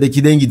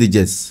ortadakiden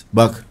gideceğiz.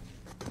 Bak.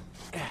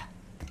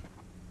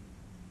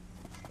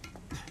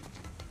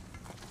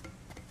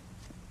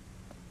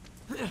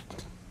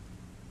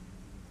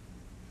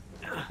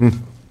 Hı.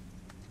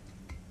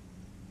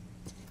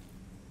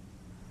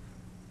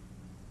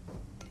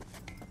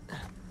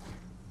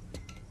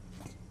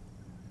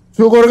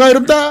 Çok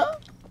korkarım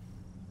da.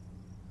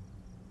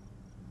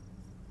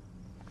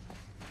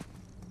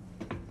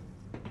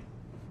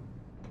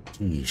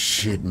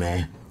 Shit,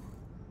 man.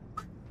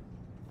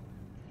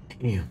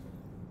 Damn.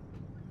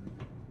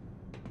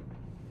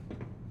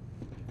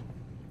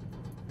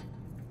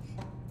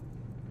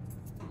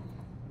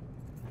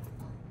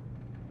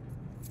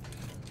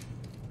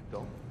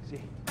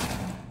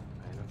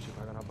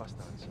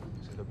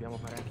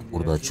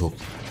 Burada çok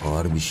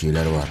ağır bir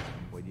şeyler var.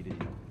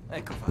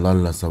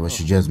 Bunlarla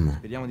savaşacağız mı?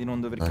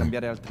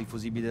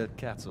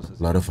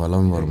 Ları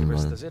falan var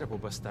bunların.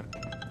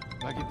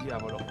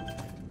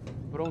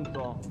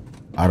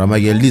 Arama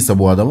geldiyse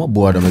bu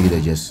adama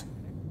gideceğiz.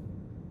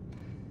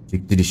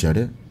 Çıktı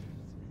dışarı.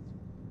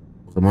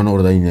 O zaman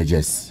oradan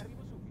ineceğiz.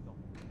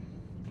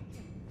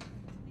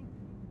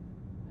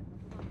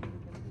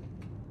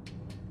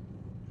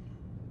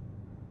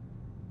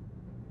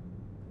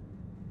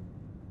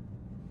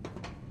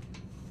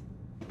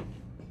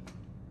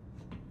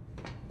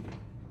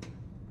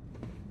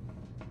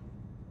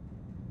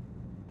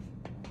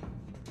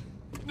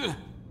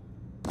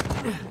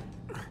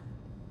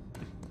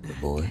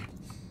 Boy.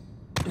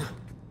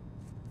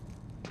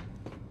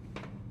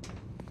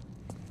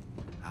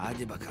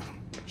 Hadi bakalım.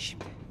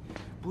 Şimdi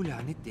bu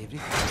lanet devre...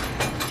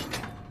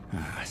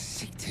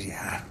 siktir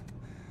ya.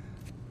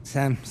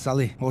 Sam,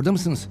 Salih orada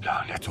mısınız?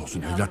 Lanet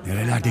olsun evlat,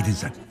 nerelerdeydin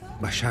sen?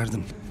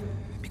 Başardım.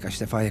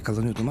 Birkaç defa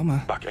yakalanıyordum ama...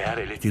 Bak eğer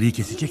elektriği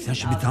keseceksen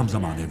şimdi tam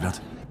zaman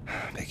evlat.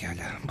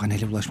 Pekala.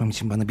 Panele ulaşmam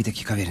için bana bir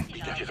dakika verin.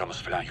 Bir dakikamız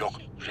falan yok.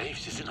 Reif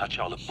sizin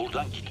haçı alıp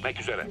buradan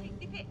gitmek üzere.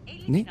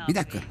 Ne? Bir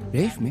dakika.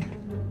 Reif mi?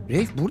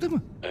 Reif burada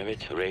mı?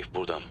 Evet, Reif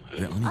burada.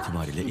 Ve an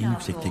itibariyle en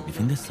yüksek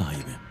teklifin de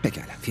sahibi.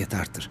 Pekala, fiyatı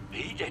arttır.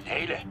 İyi de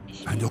neyle?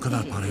 Bende o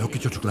kadar para yok ki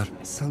çocuklar.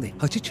 Salih,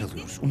 haçı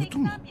çalıyoruz.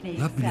 Unuttun mu?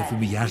 Laf bir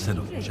lafı bir yersen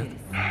olacak.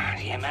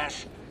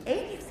 Yemez.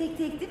 En yüksek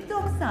teklif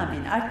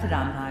 90.000.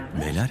 Arttıran var mı?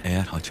 Beyler,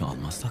 eğer haçı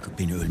almazsak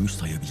beni ölmüş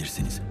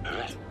sayabilirsiniz.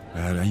 Evet.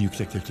 Eğer en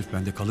yüksek teklif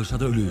bende kalırsa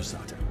da ölüyüz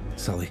zaten.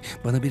 Salih,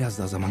 bana biraz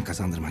daha zaman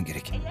kazandırman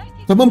gerek.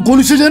 Tamam,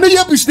 konuşacağını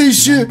yap işte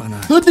işi.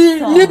 Hadi,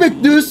 niye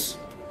bekliyoruz?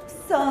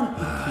 Son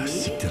iki.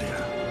 Siktir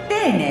ya.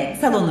 Bene,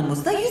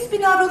 salonumuzda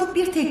 100.000 avroluk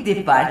bir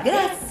teklif var.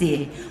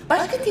 Grazie.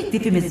 Başka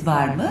teklifimiz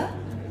var mı?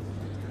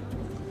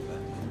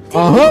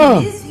 Aha!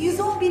 Teklifimiz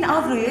 110.000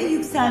 avroya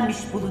yükselmiş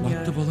bulunuyor.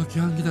 Baktı balık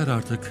yan gider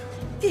artık.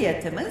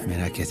 Fiyatımız...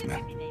 Merak etme.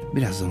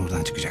 Birazdan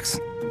oradan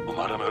çıkacaksın.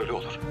 Umarım öyle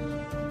olur.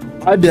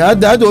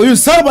 Hadi oyun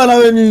sar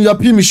bana, ben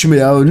yapayım işimi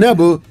ya. Ne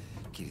bu?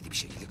 Kilidi bir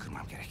şekilde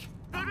kırmam gerek.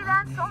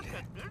 Verilen son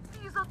teklif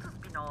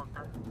 130.000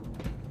 oldu.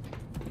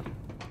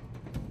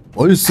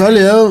 Oyun sar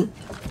ya. 140.000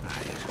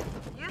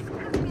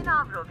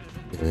 avro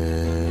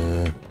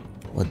verin.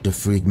 What the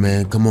freak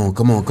man? Come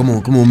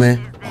on man.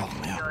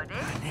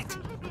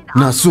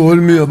 Nasıl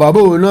olmuyor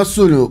baba?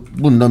 Nasıl oluyor?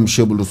 Bundan bir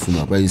şey bulursun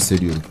ha. Ben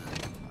hissediyorum.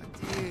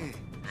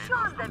 Şu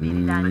anda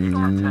verilen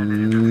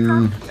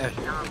fiyatlarınız... Evet,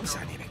 bir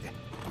saniye bekle.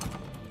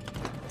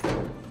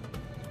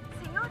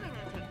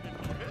 Signore'nin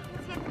teklifiyle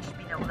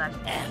 170.000'e ulaştı.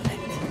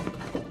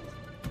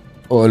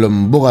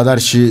 Oğlum bu kadar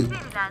şey...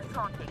 Verilen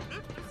son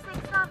teklif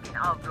 180.000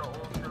 avro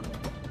oldu.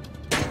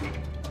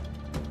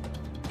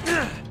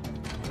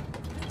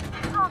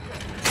 Son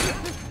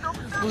teklif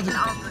 90.000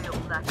 avroya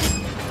ulaştı.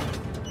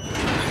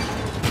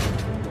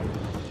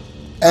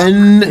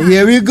 And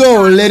here we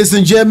go ladies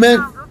and gentlemen.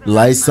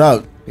 Lights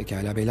out.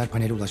 Pekala beyler,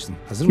 panele ulaştım.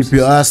 Hazır Keep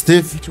mısınız? your ass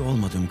stiff. Hiç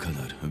olmadığım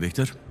kadar.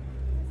 Vektör,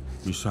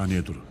 Bir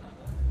saniye durun.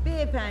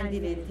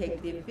 Beyefendinin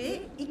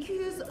teklifi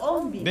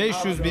 210 bin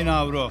 500 bin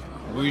avro.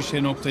 Bu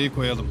işe noktayı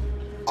koyalım.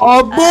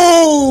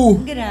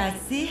 Abo!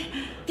 Grazie.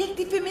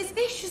 Teklifimiz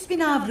 500 bin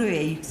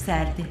avroya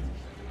yükseldi.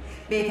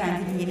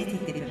 Beyefendinin yeni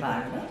teklifi var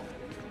mı?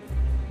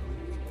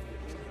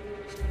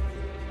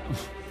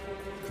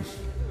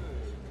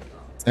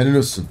 Senin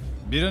olsun.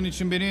 Bir an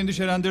için beni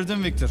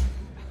endişelendirdin Victor.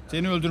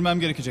 Seni öldürmem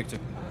gerekecekti.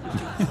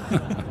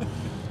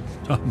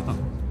 Tamam.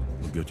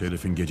 Bu göt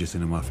herifin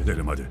gecesini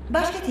mahvedelim hadi.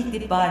 Başka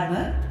teklif var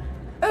mı?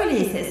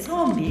 Öyleyse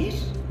son bir.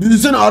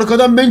 Düşünsene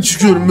arkadan ben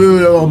çıkıyorum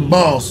böyle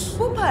bas.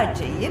 Bu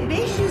parçayı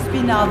 500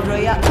 bin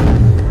avroya...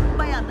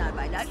 Bayanlar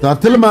baylar...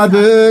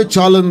 Satılmadı,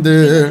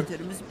 çalındı.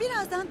 Jeneratörümüz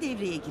birazdan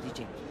devreye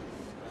girecek.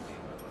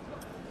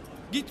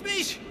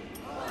 Gitmiş.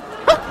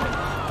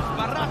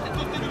 Sbarrate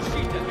tutte le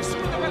uscite,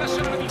 nessuno deve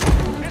lasciare la vita.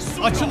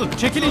 Nessuno. Açılın,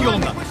 çekilin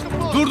yolundan.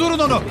 Durdurun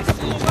onu.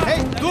 Hey,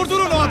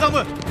 durdurun o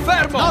adamı.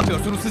 Fermo. Ne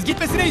yapıyorsunuz siz?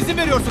 Gitmesine izin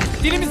veriyorsunuz.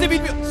 Dilimizi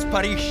bilmiyor.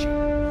 Sparisci.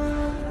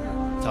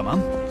 Tamam.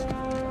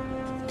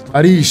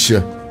 Arayış.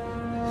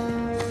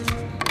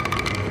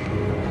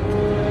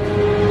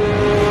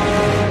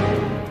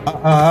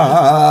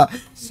 Aa,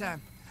 Sam,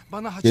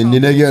 bana haç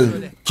kendine aldığını gel.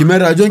 söyle. Kime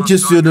racon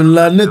kesiyordun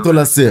lanet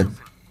olası.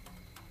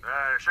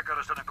 Eşek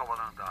arasının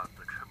kovanını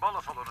dağıttık.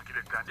 Balo salonu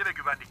kilitlendi ve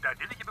güvenlikler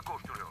deli gibi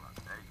koşturuyorlar.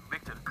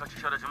 Victor,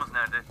 kaçış aracımız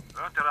nerede?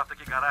 Ön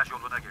taraftaki garaj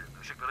yoluna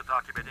gelin. Işıkları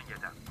takip edin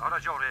yeter.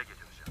 Aracı oraya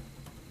getireceğim.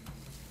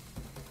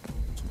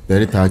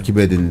 Beni takip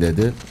edin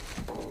dedi.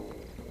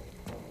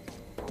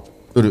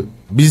 Dur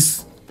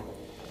biz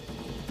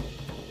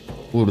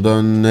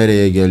buradan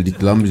nereye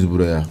geldik lan biz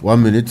buraya?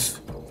 One minute.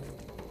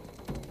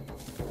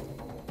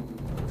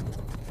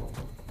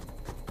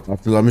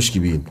 Hatırlamış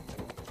gibiyim.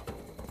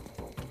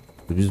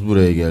 Biz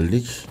buraya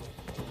geldik.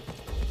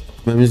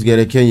 Gitmemiz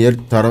gereken yer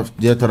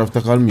diğer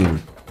tarafta kalmıyor mu?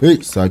 Hey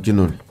sakin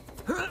ol.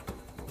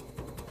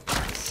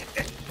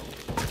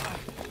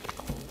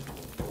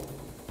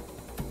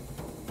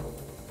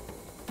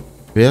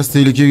 Beyaz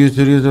tehlike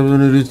gösteriyor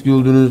tabanın riski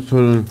olduğunu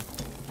sorun.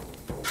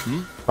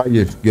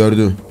 Hayır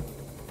gördü.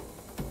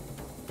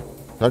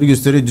 Sarı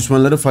gösteri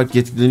düşmanları fark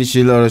ettiklerini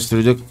şeyle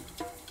araştıracak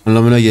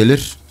anlamına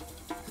gelir.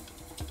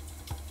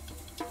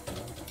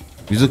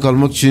 Bizi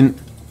kalmak için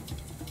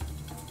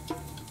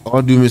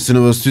A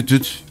düğmesine bas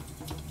tut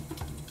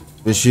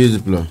ve şeye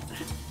zıpla.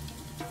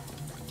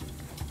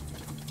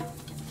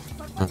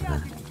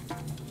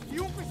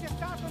 Chiunque sia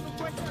stato non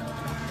può essere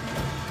lasciato.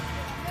 Se la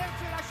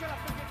merce lascia la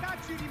proprietà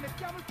ci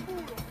rimettiamo il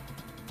culo.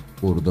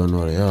 Buradan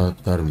oraya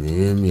atar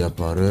mıyım?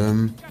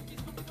 Yaparım.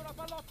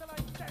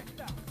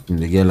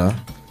 Şimdi gel ha.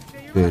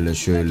 Şöyle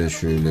şöyle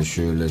şöyle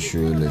şöyle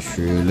şöyle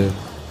şöyle.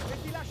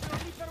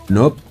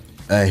 Nope.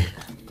 Hey.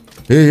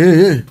 Hey hey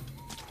hey.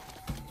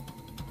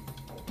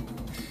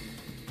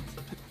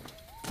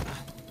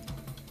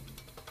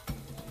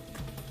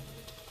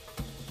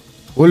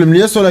 Oğlum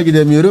niye sola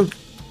gidemiyorum?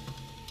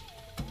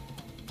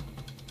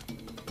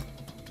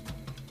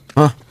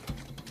 Hah.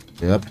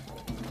 Yap.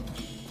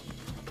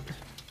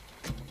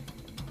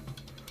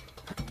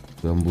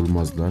 Ben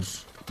bulmazlar.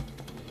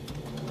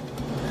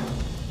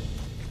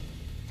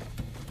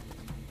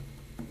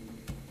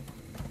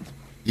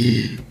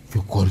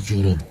 Çok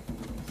korkuyorum.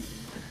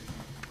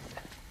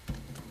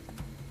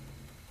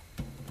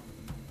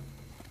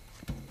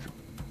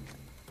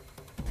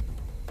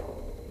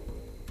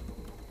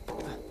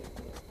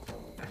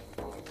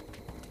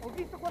 Ho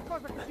visto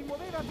qualcosa che si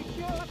muoveva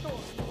vicino alla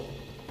torre.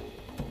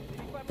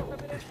 Devi farlo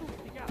sapere a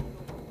tutti,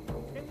 cazzo.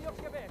 E gli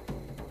occhi aperti.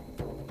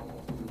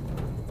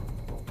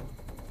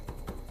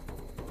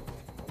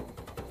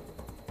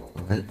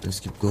 Alright, let's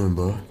keep going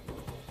bro.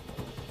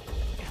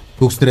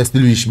 Çok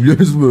stresli bir iş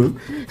biliyoruz mu?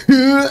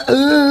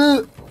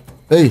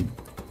 Hey.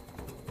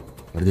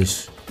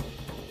 Kardeş.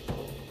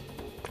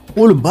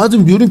 Oğlum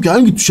bazen diyorum ki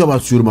hangi tuşa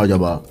basıyorum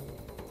acaba?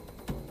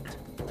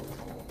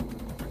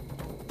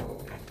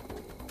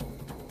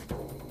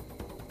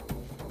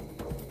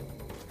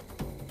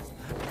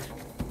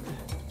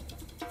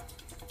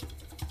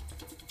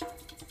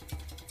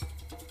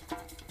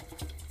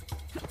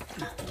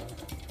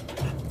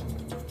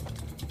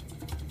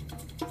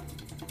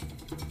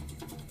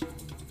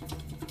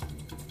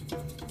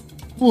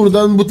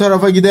 Buradan bu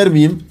tarafa gider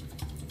miyim?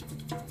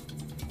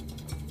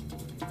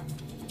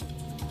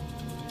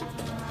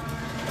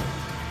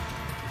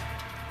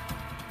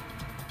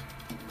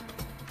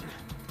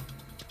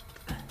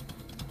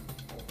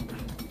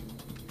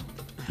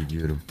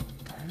 Gidiyorum.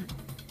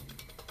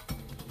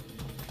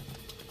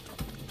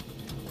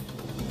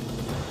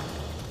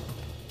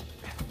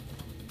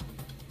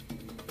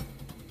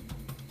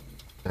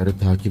 Karı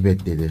takip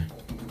et dedi.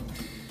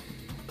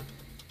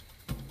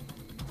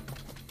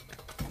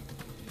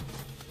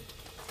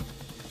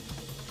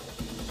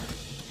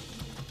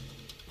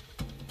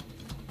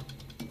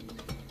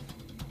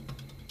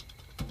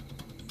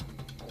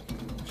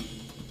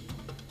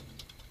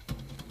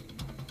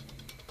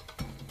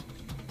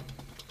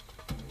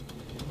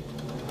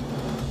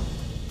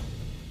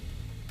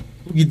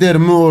 Gider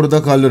mi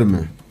orada kalır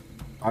mı?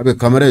 Abi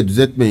kamerayı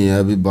düzeltmeyin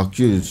ya, bir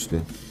bakıyoruz işte.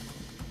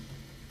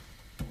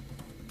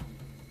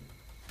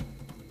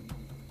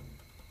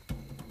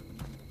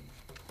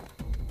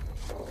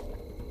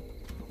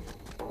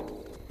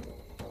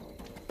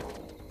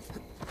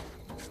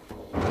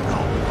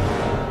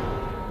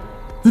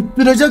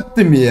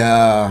 yaptıracaktım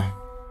ya.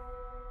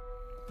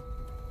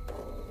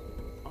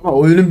 Ama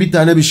oyunun bir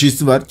tane bir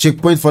şeysi var.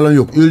 Checkpoint falan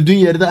yok. Öldüğün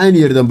yerde aynı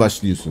yerden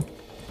başlıyorsun.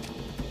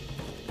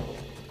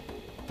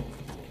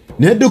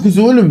 Ne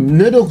 9'u oğlum?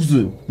 Ne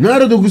 9'u? Ne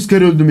ara 9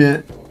 kere öldüm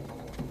ya?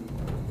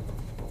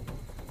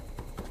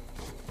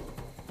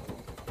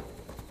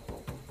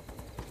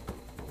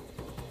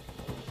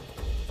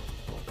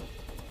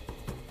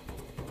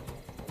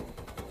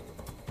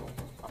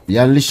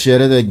 Yanlış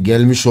yere de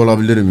gelmiş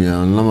olabilirim ya,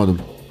 anlamadım.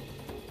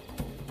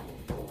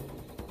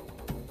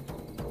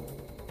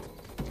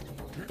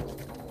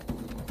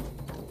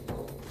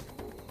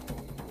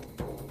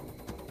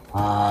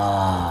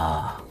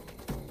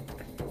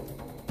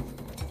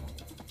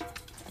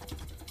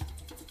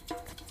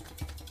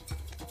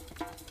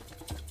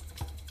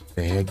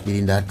 The heck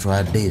did I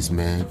try this,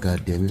 man?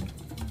 God damn it.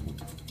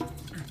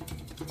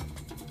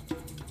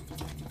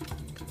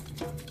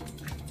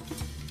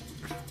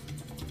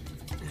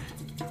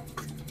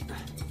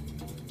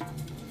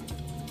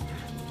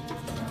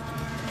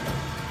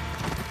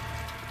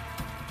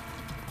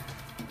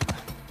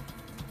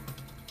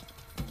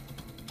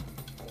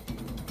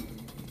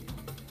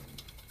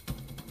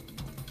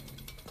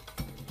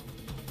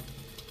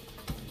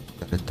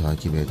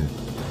 Takip edin.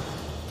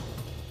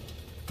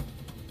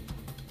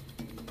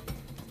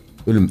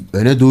 Oğlum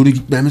öne doğru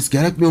gitmemiz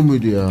gerekmiyor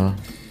muydu ya?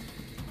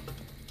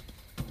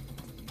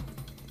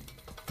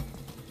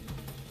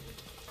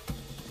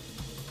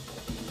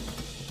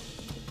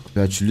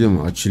 Kapı açılıyor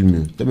mu?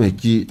 Açılmıyor. Demek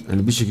ki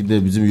hani bir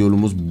şekilde bizim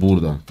yolumuz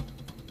burada.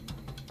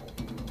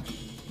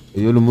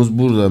 Yolumuz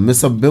burada.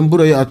 Mesela ben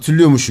burayı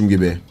hatırlıyormuşum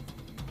gibi.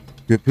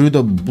 Köprü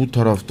de bu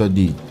tarafta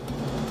değil.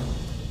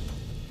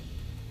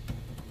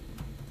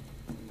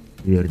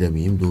 Yerde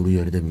miyim? Doğru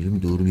yerde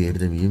miyim? Doğru bir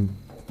yerde miyim?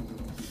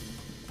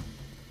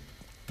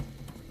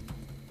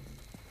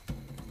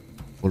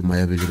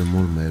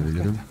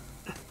 Olmayabilirim.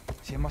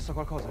 Si è mosso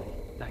qualcosa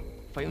lì. Dai,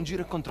 fai un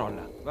giro e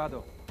controlla.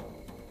 Vado.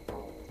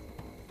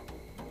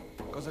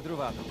 Cosa hai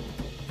trovato?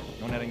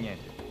 Non era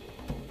niente.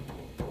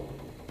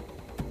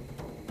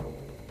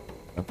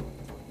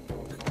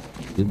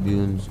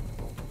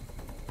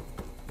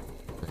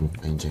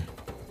 Bence.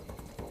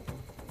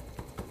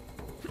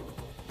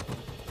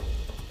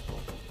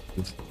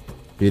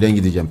 Şeyden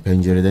gideceğim.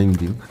 Pencereden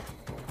gideyim.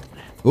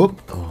 Hop.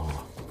 Oh.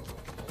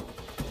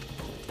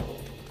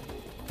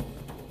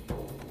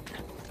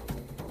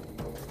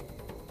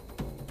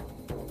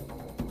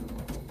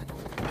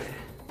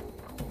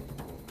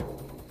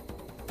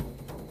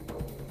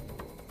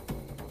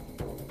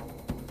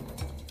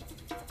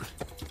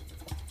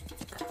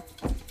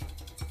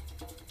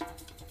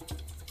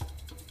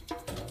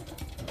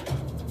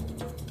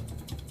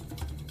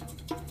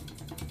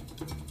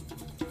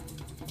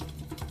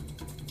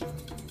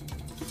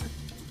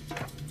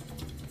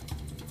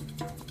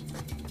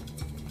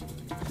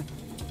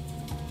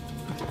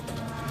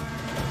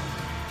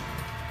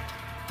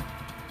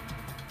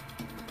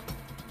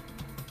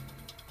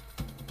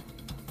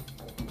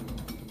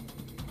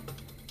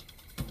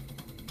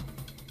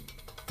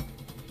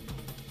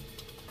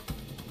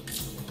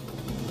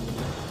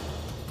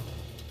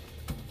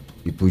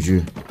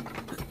 İpucu.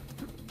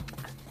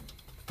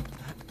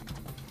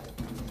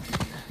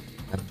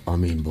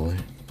 Amin boy.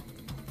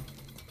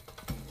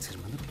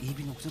 Tırmanıp iyi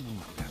bir nokta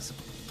bulmak lazım.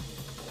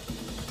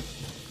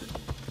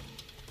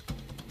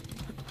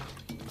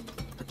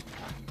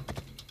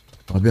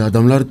 Abi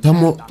adamlar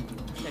tam o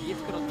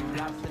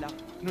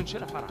Non ce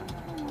la faranno.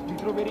 Li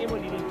troveremo e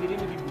li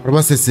riempiremo di buchi.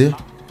 araba sesi.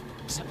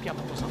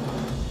 Sappiamo cosa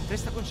fare.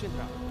 Resta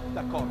concentrato.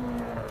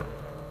 D'accordo.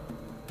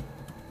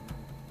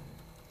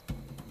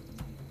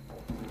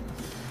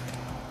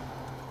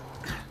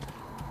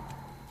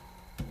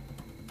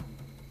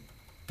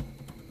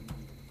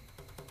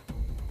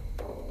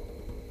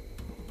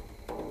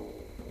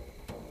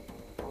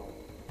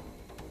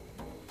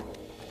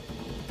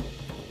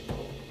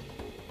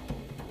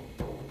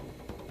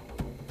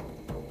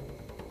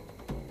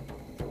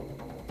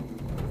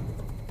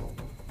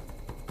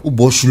 Bu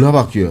boşluğa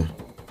bakıyor.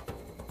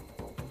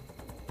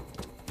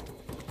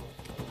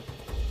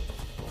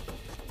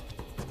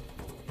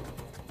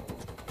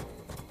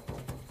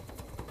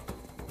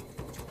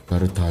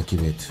 Karı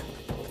takip et.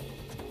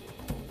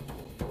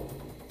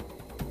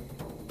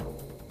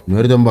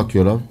 Nereden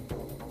bakıyor lan?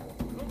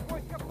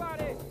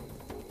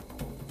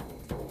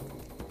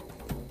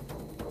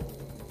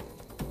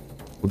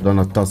 Buradan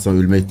atlarsam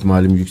ölme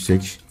ihtimalim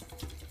yüksek.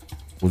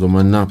 O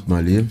zaman ne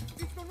yapmalıyım?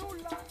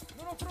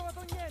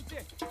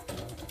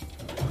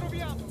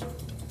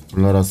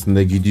 Bunlar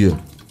aslında gidiyor.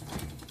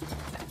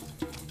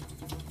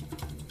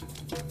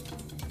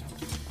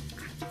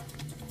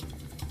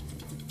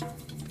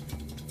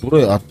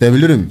 Buraya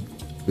atlayabilirim.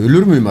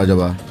 Ölür müyüm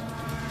acaba?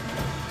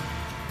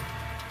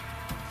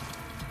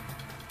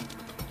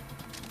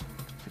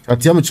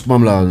 Çatıya mı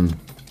çıkmam lazım?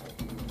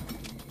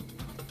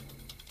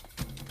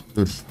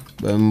 Dur.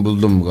 Ben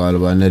buldum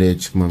galiba nereye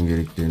çıkmam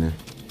gerektiğini.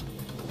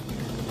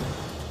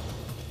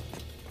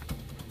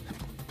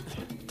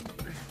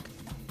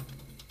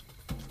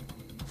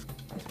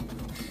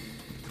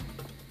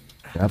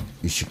 Yap,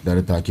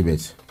 ışıkları takip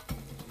et.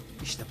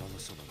 İşte balo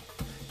salonu.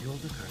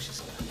 Yolda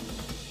karşısında.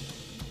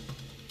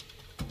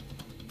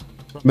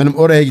 Benim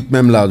oraya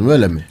gitmem lazım,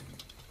 öyle mi?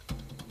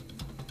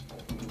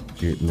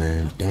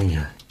 Gitmem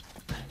ya.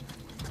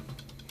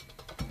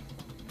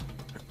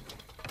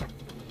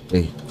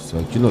 Hey,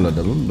 sakin ol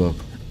adamım bak.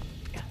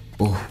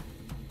 Oh.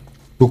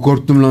 Çok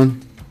korktum lan.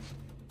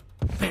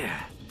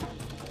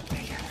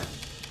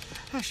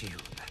 Her şey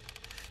yolunda.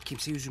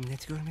 Kimse yüzümü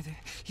net görmedi.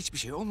 Hiçbir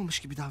şey olmamış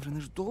gibi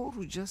davranır.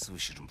 Doğruca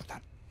sıvışırım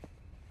buradan.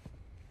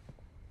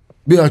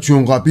 Bir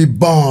açıyorsun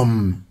kapıyı,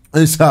 bam.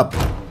 Hesap.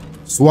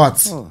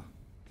 SWAT. Oh.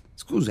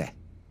 Scuze.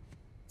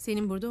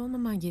 Senin burada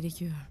olmaman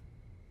gerekiyor.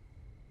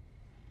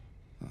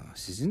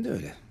 Sizin de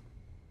öyle.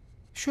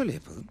 Şöyle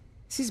yapalım.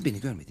 Siz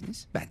beni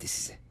görmediniz, ben de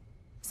sizi.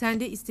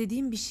 Sende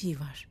istediğim bir şey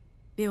var.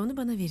 Ve onu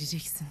bana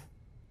vereceksin.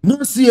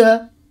 Nasıl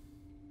ya?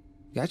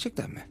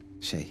 Gerçekten mi?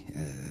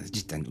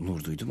 Cidden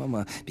onur duydum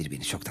ama biri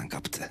beni çoktan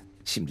kaptı.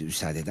 Şimdi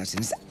müsaade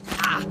ederseniz...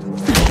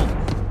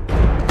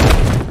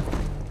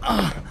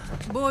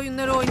 Bu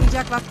oyunları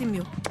oynayacak vaktim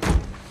yok.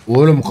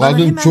 Oğlum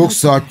kadın çok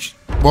sakin.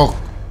 Bak.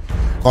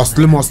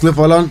 Kaslı maslı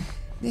falan.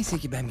 Neyse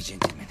ki ben bir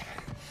centilmenim.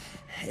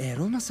 Eğer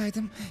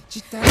olmasaydım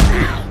cidden...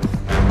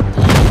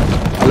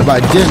 Galiba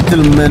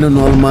gentleman'ın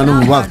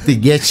olmanın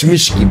vakti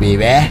geçmiş gibi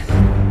be.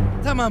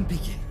 Tamam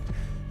peki.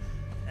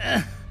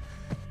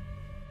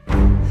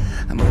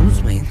 Ama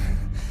unutmayın.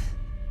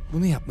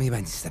 Bunu yapmayı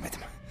ben istemedim.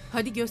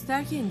 Hadi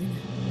göster kendini.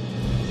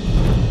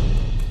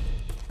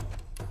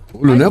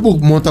 Oğlum ne bu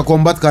Mortal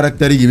Kombat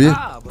karakteri gibi?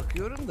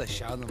 Bakıyorum da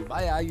şanım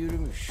bayağı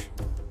yürümüş.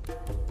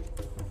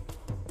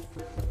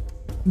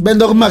 Ben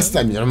dokunmak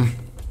istemiyorum.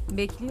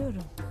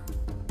 Bekliyorum.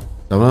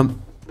 Tamam.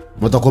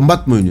 Mortal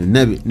Kombat mı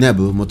oynuyor? Ne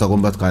bu Mortal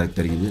Kombat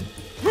karakteri gibi?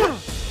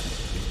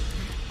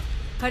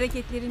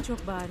 Hareketlerin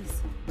çok bariz.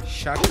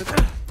 Şarkı...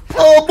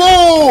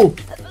 Abo!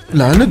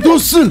 Lanet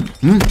olsun.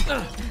 Hı?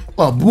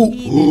 Abo.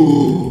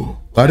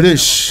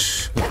 Kardeş.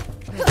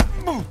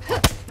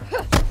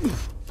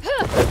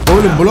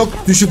 Oğlum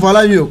blok tuşu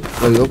falan yok.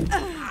 Yok.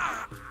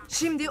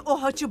 Şimdi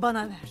o haçı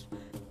bana ver.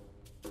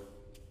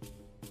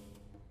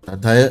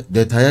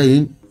 Detaya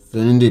in.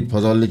 Senin değil,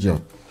 pazarlık yap.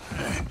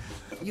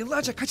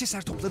 Yıllarca kaç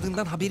eser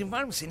topladığından haberin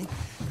var mı senin?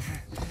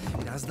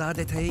 Biraz daha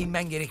detaya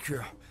inmen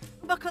gerekiyor.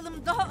 Bakalım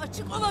daha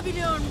açık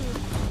olabiliyor muyum?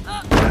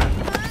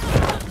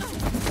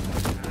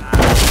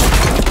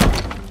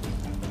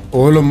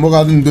 Oğlum bu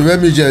kadını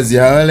dövemeyeceğiz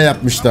ya, öyle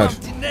yapmışlar.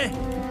 Dinle.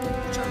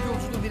 Uçak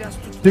yolculuğu biraz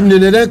tut.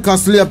 Şimdi neden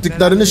kaslı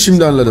yaptıklarını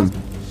şimdi anladım.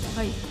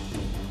 Hayır.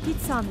 Hiç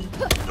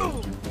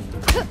sanmıyorum.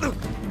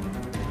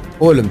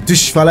 Oğlum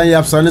tuş falan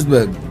yapsanız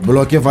be,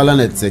 bloke falan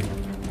etsek.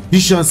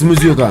 Hiç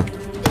şansımız yok ha.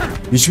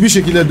 Hiçbir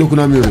şekilde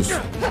dokunamıyoruz.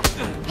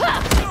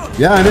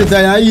 Yani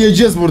dayağı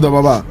yiyeceğiz burada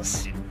baba.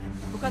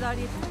 Bu kadar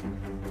yeter.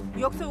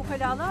 Yoksa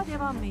ukalalığa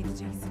devam mı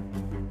edeceksin?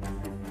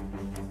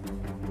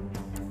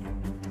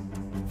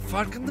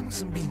 Farkında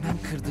mısın bilmem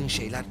kırdığın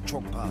şeyler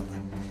çok pahalı.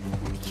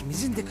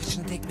 İkimizin de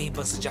kıçını tekmeyi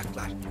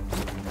basacaklar.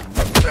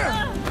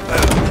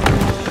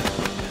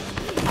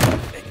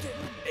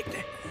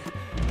 Bekle.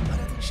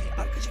 Aradığın şey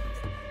arka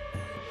cebinde.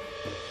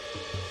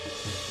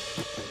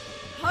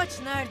 Haç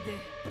nerede?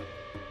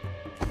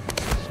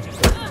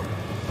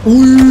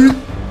 Uy.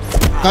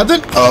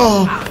 Kadın.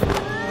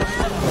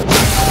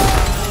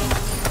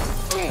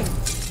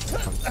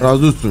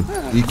 Razı olsun.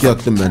 İyi ki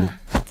yaktın beni.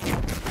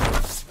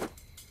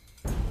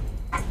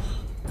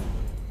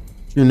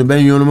 Şimdi ben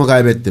yolumu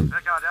kaybettim.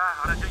 Pekala,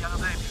 aracın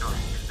yanındayım şu an.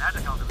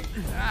 Nerede kaldınız?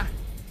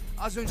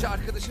 Az önce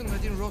arkadaşın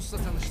Nadine Ross'la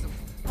tanıştım.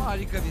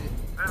 Harika biri.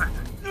 Evet,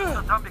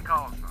 burada tam bir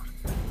kaos var.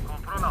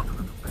 Kontrol altında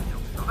tutmaya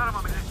çalışıyorlar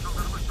ama millet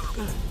çıldırmış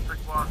durumda.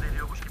 Sık boğaz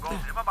ediyormuş gibi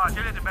olmayayım ama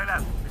acele edin beyler.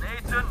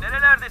 Nathan,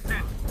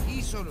 nerelerdesin?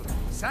 İyi soru.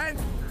 Sen?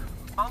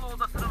 Balo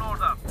odasının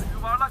orada.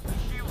 Yuvarlak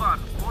bir şey var.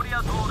 Oraya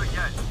doğru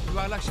gel.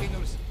 Yuvarlak şeyin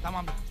orası.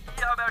 Tamamdır.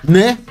 İyi haber.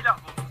 Ne? Silah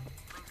buldum.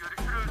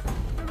 Görüşürüz.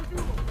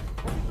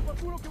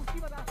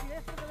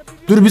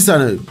 Dur bir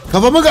saniye.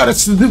 Kafamı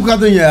karıştırdı bu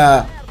kadın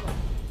ya.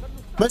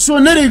 Ben şu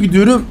an nereye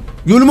gidiyorum?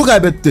 Yolumu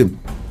kaybettim.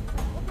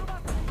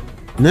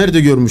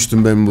 Nerede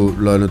görmüştüm ben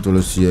bu lanet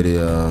olası yeri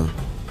ya?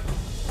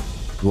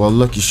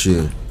 Vallahi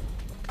kişi.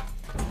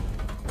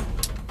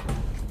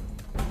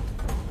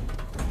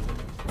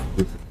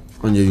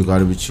 Önce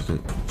yukarı bir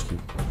çıkayım.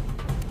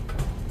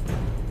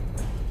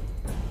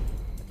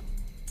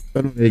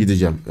 Ben oraya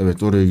gideceğim.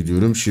 Evet, oraya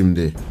gidiyorum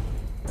şimdi.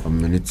 Bir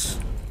minute.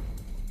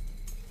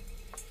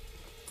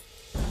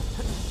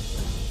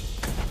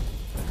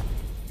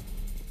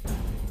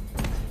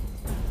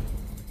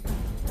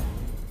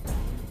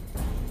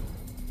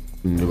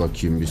 Şimdi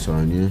bakayım bir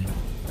saniye.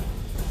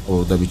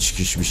 Orada bir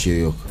çıkış, bir şey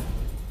yok.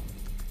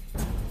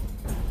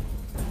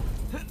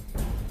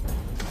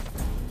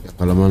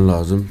 Yakalaman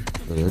lazım.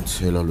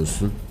 Evet, helal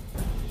olsun.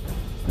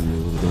 Şimdi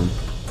buradan.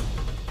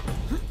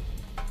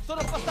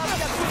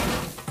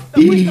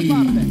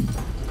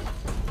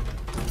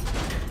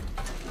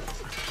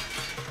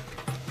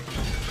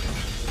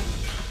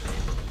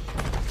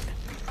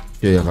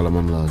 Şey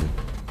yakalamam lazım.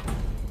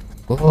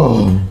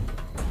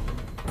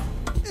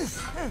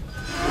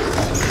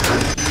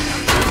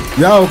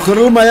 Ya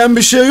kırılmayan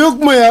bir şey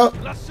yok mu ya?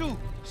 Lassù,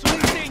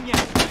 sull'insegna.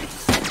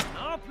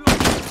 Ne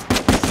yapıyorsun?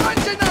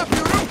 Sence ne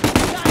yapıyorum?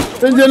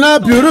 Sence ne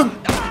yapıyorum?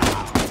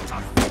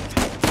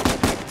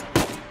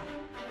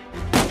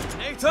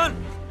 Nathan!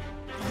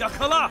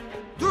 Yakala!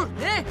 Dur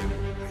ne?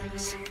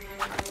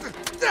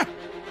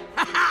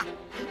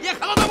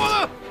 Yakaladım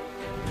onu.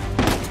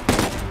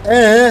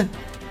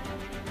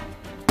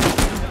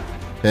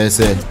 PS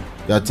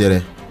yat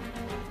yere.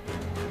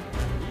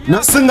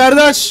 Nasılsın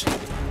kardeş?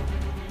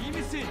 İyi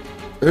misin?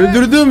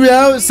 Öldürdüm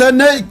ya. Sen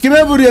ne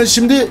kime vuruyorsun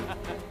şimdi?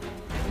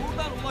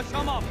 Buradan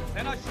ulaşamam.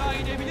 Sen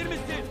aşağı inebilir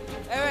misin?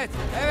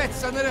 Evet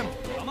sanırım.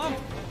 Tamam.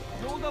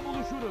 Yolda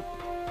buluşuruz.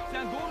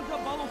 Sen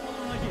doğruca balo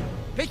salonuna git.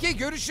 Peki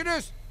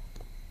görüşürüz.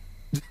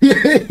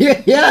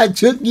 Ya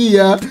çok iyi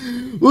ya.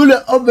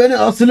 Ulan o beni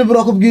asılı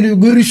bırakıp geliyor.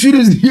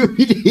 Görüşürüz diyor.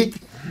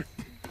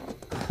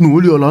 Ne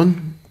oluyor lan?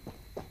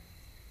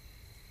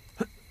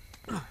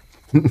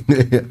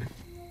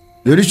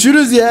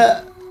 Görüşürüz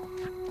ya.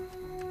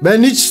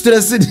 Ben hiç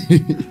stresli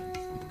değilim.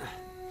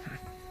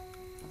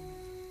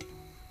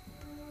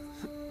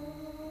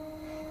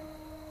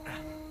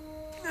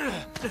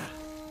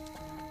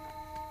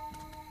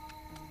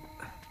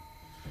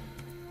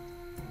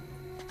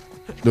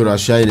 Dur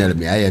aşağı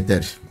inelim ya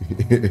yeter.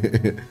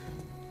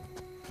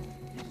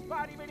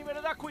 Spari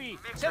venivano da qui!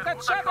 Si è Burada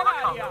cacciata kala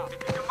l'aria! kaldım. Bir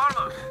fikrin var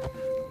mı?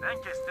 En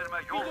kestirme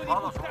yol Figlio di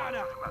balo puttana! salonu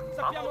çocuklar. Balo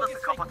Sappiamo che odası sei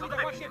qui kapatıldı da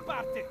qualche demiştim.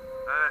 parte!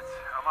 Evet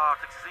ama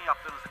artık sizin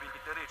yaptığınızı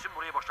bildikleri için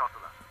burayı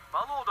boşalttılar.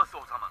 Balo odası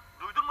o zaman.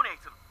 Duydun mu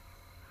Nathan?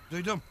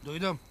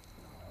 Duydum.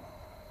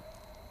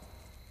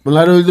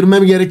 Bunları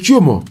öldürmem gerekiyor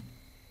mu?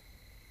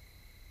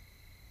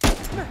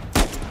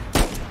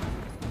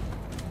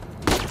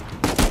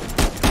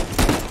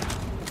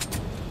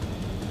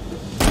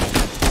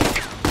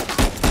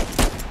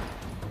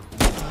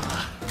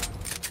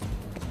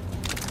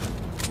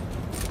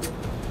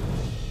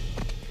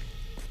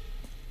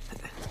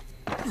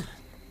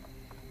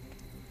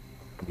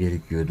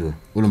 Gerekiyordu.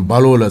 Bunun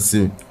balo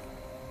olası.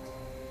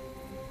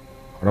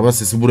 Araba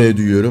sesi buraya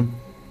duyuyorum.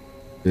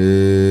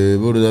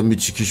 Buradan bir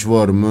çıkış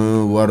var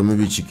mı? Var mı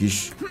bir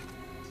çıkış?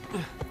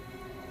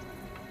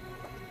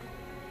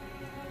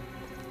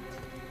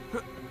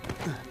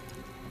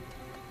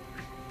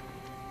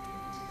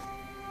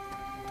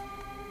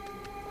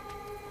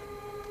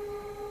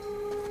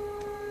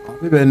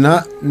 Abi ben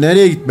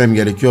nereye gitmem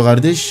gerekiyor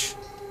kardeş?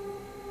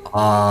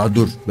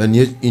 Dur ben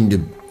niye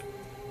indim?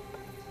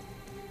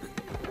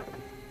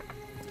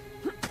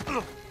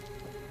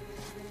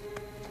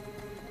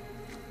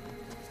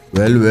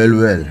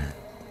 Well.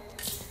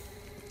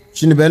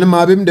 Şimdi benim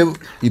abim de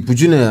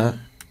ipucu ne ya?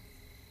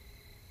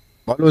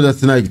 Balo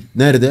odasına git.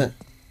 Nerede?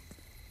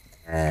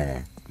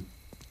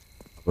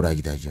 Buraya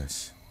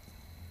gideceğiz.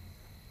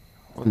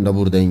 Onu da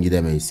buradan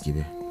gidemeyiz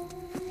gibi.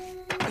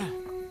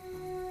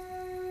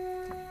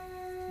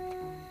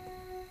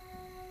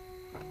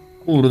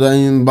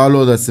 Buradan balo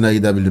odasına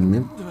gidebilir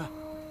miyim?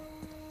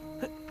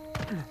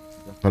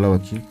 Yakala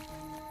bakayım.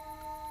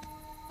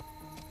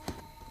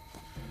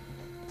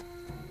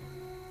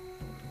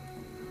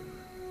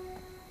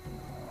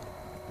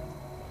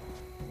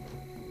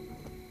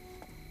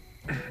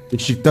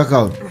 Işıkta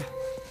kal.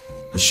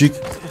 Işık.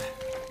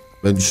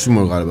 Ben düştüm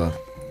o galiba.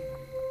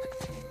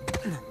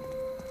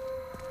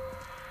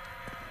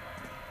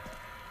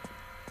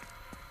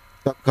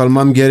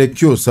 Kalmam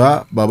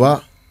gerekiyorsa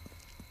baba.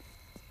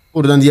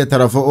 Buradan diğer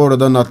tarafa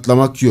oradan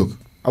atlamak yok.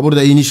 Ha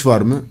burada iniş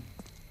var mı?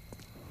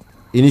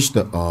 İniş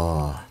de.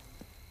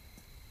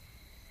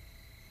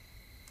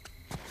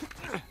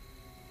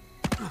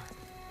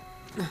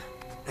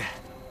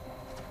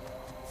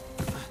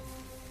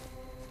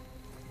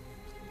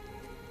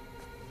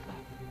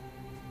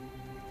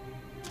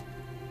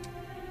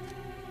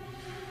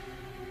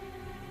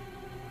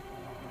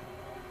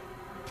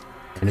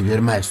 Beni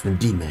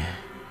görmezsin değil mi?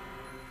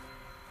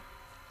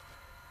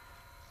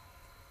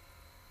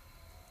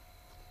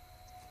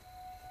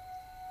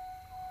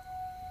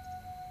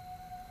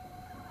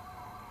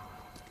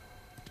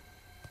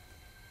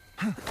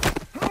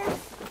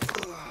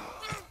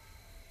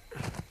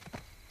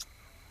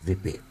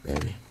 Baby.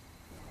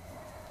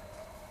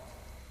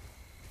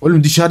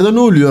 Oğlum dışarıda ne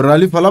oluyor?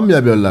 Rally falan mı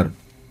yapıyorlar?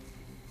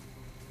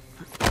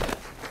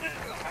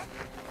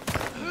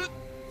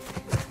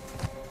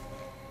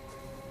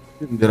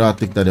 Şimdi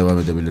rahatlıkla devam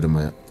edebilirim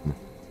hayatıma.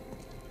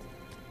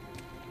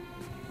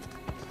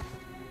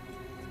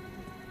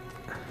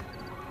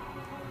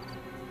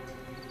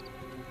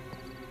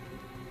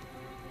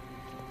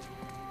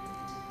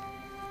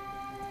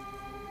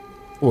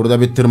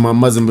 Orada bir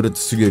tırmanma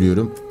zımbırtısı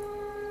görüyorum.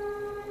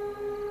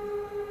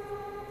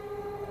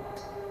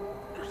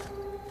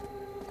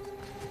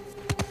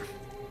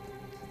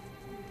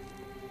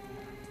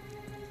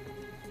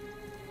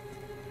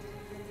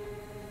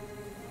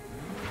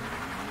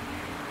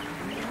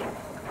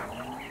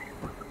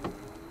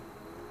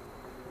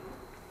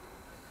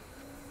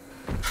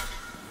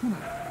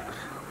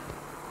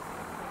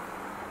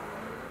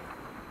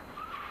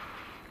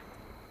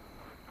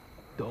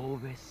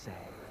 Dove sei?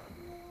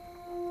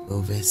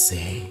 Dove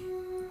sei?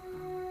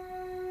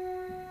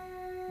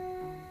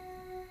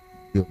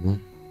 Yok mu?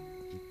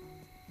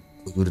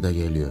 Burada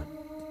geliyor.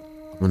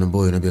 Bunun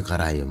boyunu bir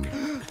karayım.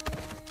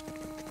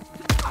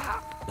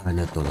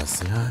 Lanet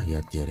olası ya,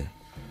 yat yere.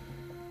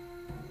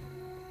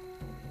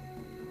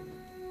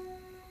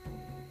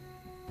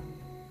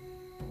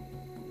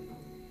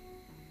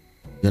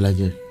 Gel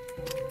gel.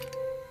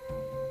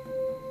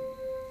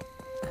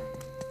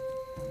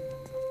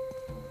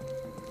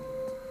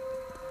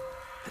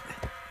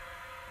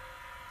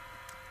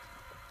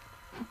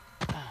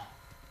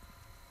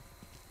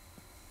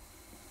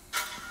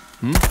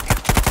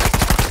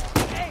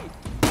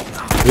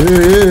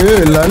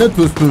 Lanet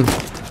olsun.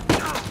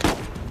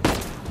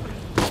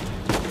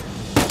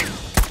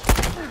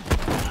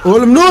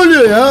 Oğlum ne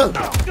oluyor ya?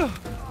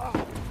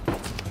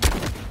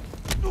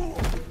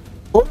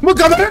 Oğlum bu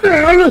kamera ne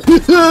ya?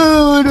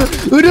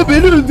 Öyle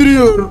beni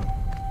öldürüyor.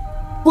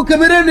 Bu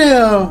kamera ne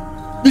ya?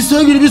 Bir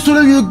sağa gir bir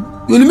sola gir.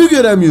 Önümü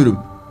göremiyorum.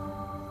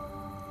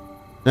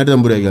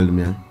 Nereden buraya geldim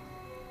ya?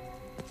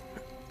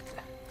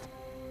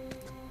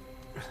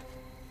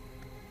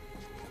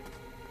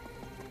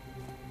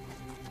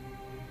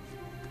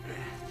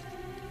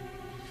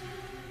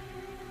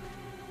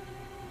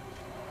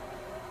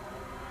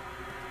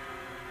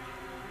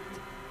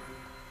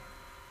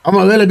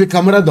 Ama öyle bir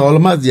kamera da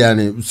olmaz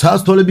yani. Sağa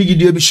sola bir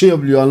gidiyor bir şey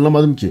yapıyor,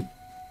 anlamadım ki.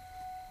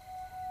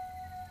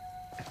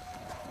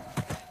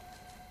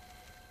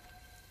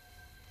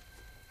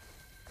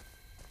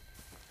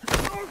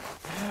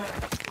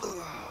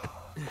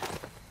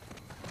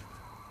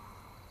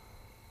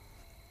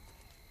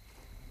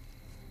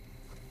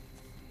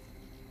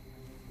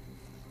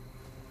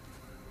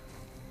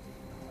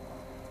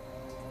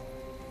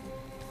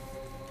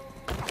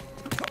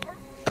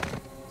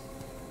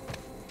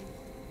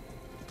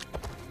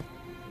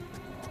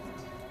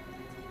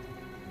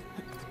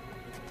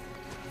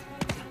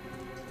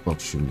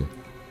 Bak şimdi.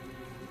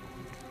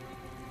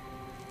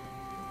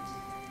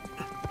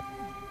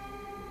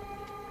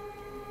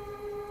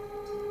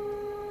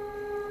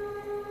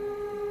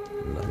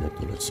 Lanet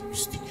olası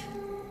pislik.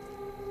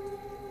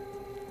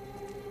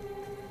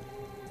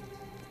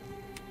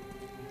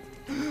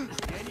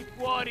 Vieni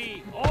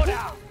fuori,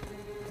 ora!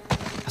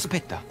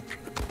 Aspetta.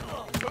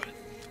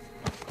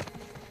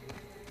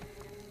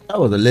 That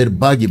was a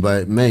little buggy,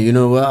 but man, you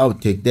know what?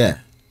 I'll take that.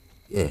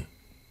 Yeah.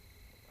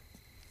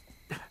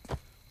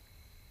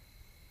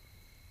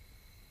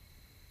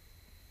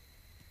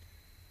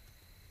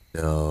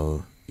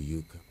 No,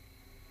 you can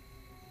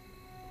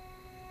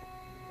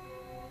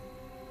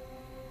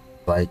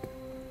fight.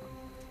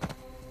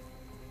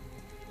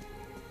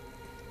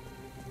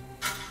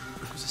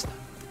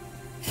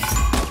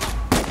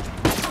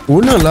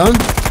 O ne lan?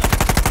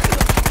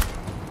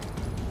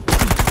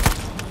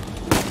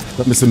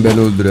 Sen misin beni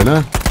öldüren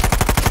ha?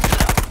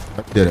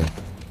 Bak yere.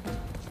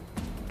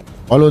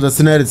 Al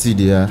odası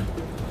neresiydi ya?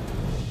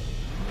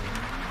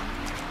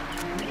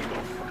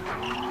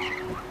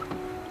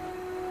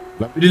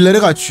 Lan birileri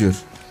kaçıyor.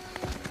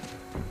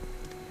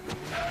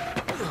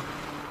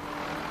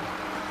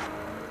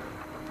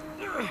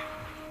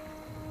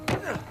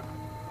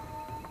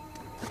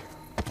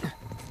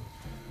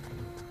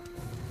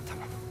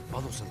 Tamam.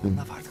 Balo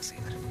salonuna vardık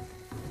sayılır.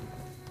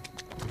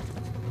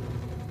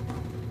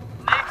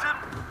 Nathan,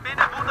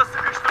 beni burada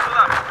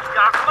sıkıştırdılar.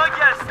 Yardıma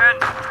gelsen.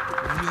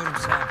 Biliyorum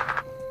Sam.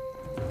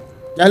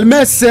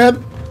 Gelmezsem.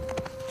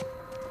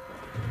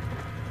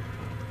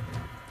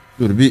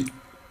 Dur bir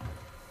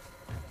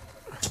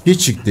şey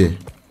çıktı.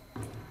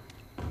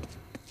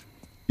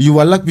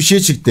 Yuvarlak bir şey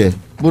çıktı.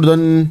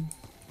 Buradan.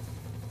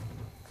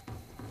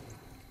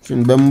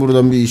 Şimdi ben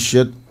buradan bir iş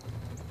yap.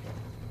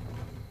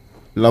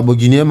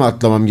 Lamborghini'ye mi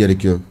atlamam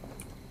gerekiyor?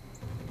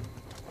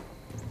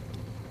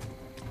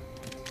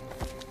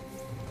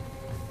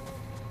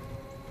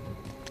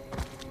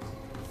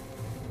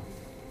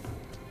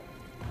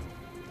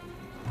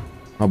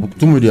 Ha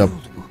buktu muydu yap?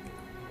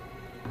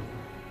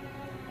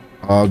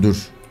 Aa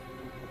dur.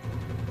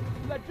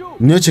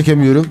 Niye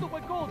çekemiyorum?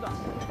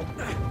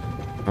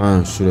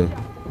 Ha şuraya.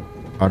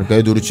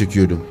 Arkaya doğru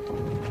çekiyordum.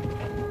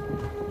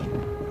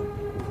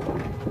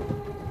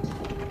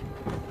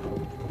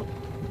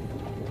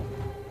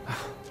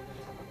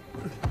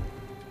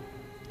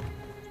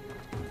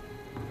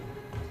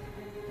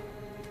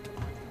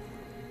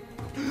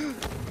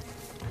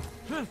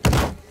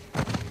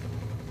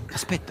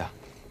 Aspetta.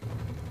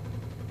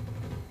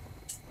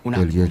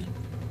 Gel gel.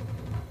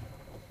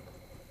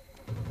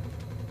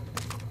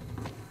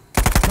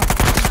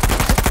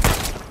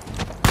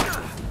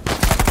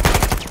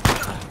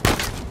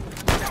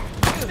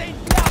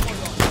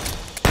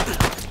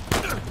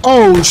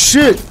 Oh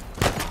shit.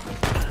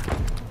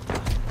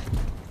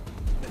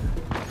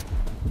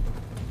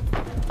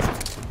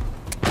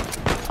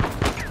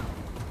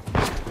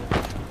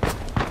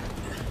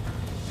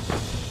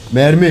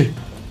 Mermi.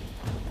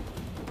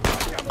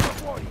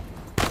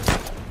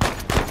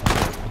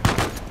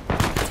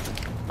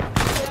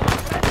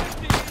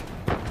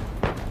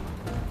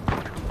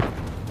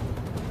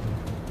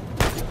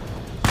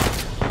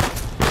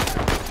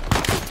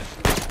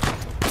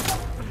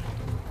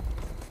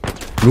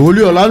 Ne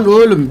oluyor lan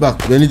oğlum?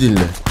 Bak beni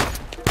dinle.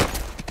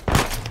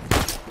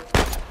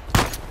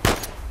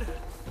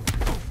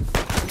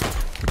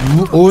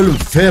 Oğlum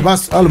F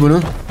bas, al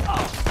bunu.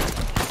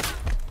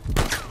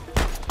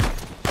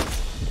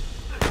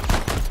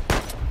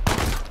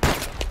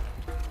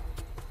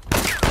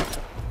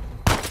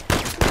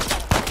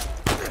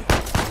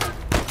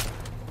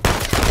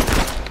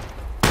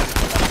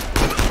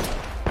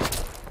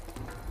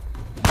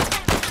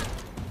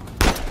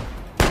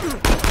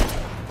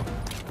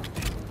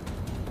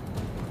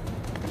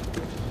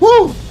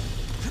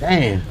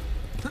 Damn.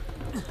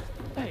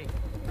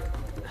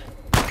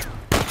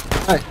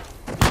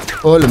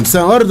 Oğlum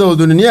sen orada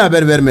olduğunu niye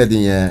haber vermedin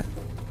ya?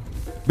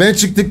 Ben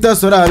çıktıktan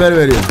sonra haber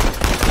veriyorum.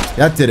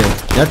 Yat yere,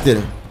 yat yere.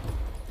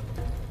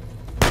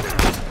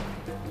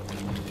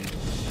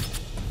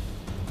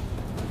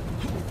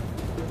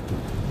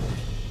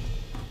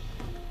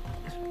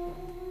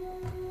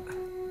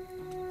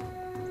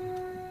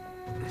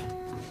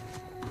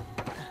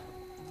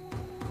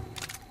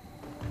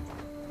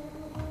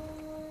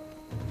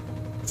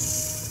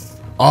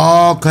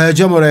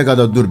 Kayacağım oraya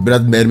kadar, dur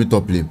biraz mermi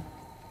toplayayım.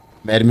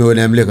 Mermi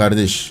önemli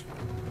kardeş.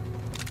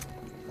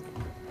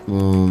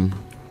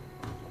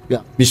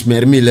 60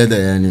 mermiyle de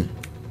yani.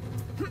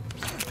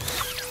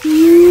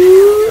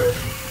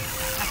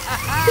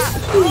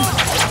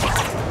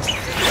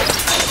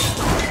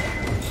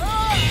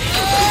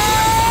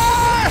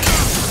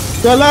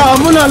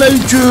 Selamun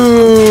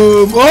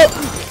aleyküm. Hop.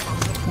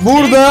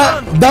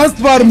 Burada dans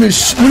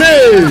varmış. Bu ne?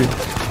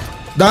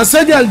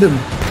 Dansa geldim.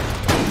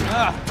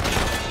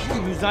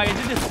 Bu müzayede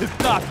de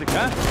sıktı artık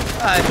ha.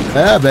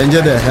 He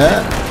bence de he.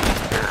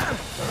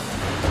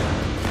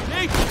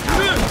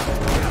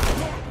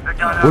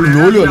 Oğlum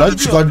ne oluyor lan,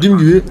 çıkardığım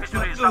gibi. Öyle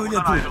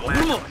dur,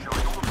 olur mu?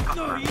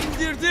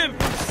 İndirdim.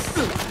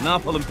 Ne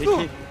yapalım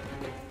peki?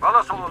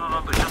 Bala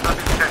salonunun dışında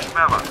bir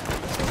çeşme var.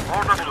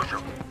 Orada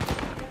buluşalım.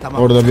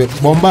 Tamam. Orada bir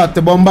bomba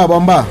attı,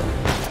 bomba.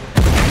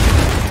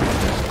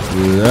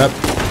 Yep.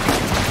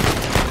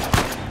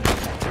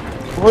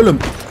 Oğlum.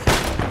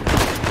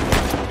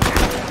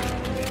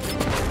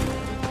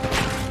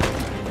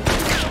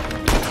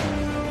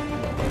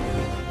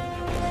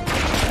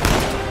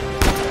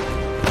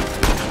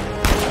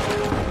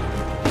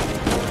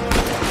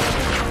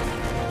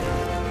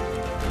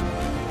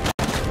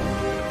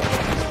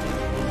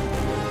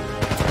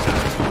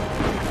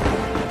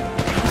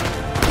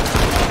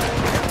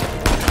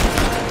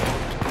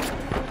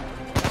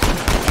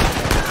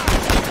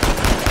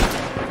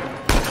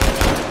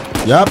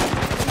 Yap.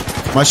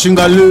 Machine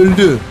Gun'lı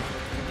öldü.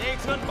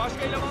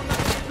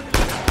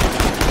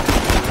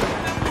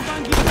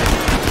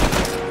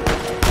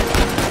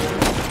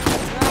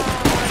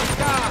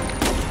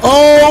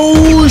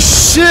 Oh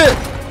shit.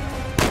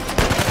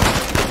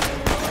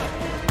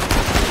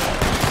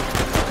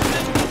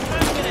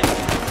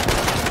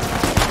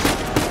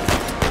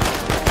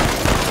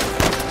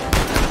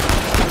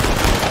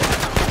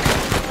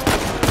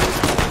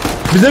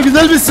 Bize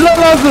güzel bir silah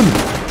lazım.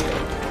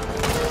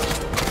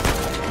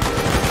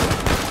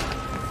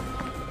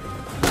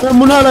 Ben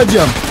bunu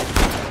alacağım.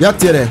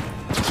 Yat yere.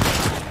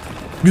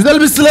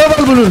 Güzel bir silah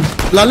var bunun.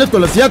 Lanet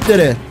olası, yat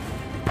yere.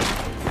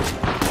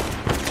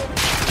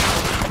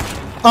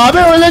 Abi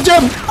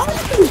öleceğim.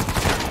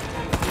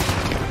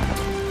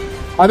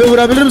 Abi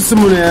vurabilir misin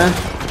bunu ya?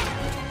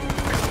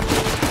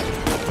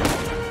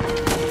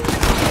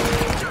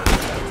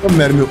 Tam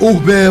mermi.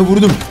 Oh be,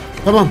 vurdum.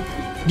 Tamam.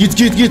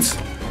 Git.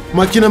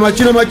 Makine.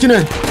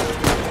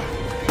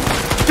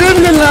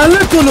 Şimdi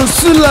lanet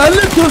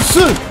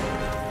olsun.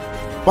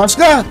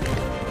 Başka?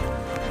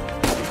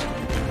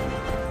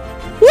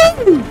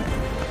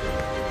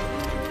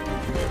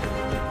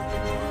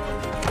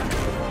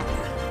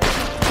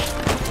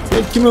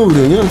 Sen kime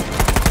vuruyorsun ya?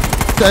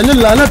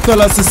 Senin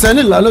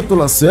lanet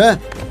olası he.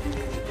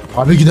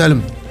 Abi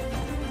gidelim.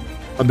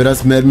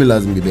 Biraz mermi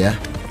lazım gibi ya.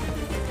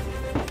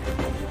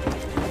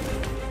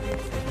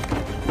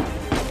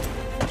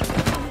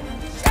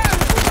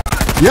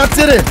 Yat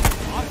yere.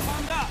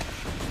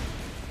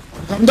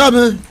 Arkamda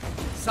mı?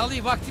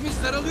 Salih, vaktimiz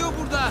daralıyor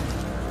burada.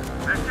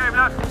 Bekle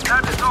evlat.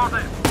 Neredeyse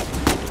oradayım.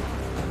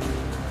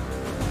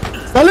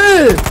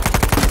 Salih!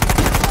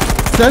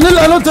 Senin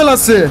lanet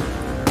olası.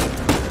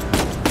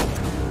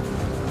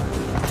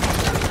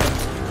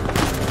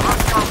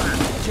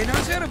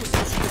 Cenaze arabası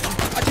sürüyorsun.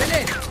 Acele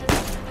et.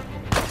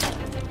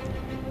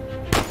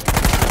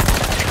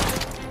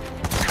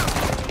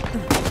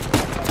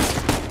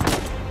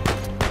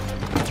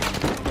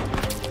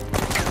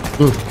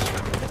 Dur.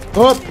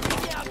 Hop.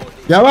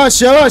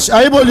 Yavaş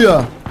ayıp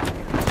oluyor.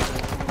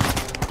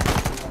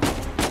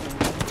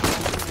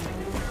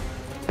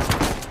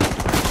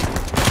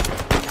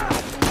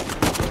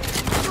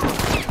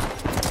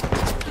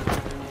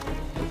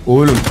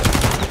 Oğlum.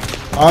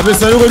 Abi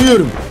seni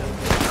görüyorum.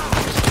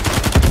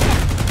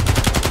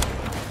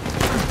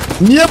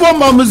 Niye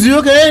bombamız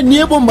yok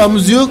Niye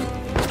bombamız yok?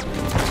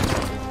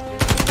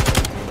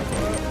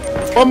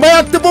 Bomba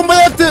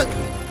yattı.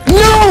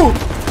 No!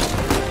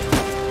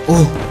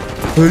 Oh.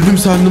 Öldüm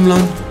sandım lan.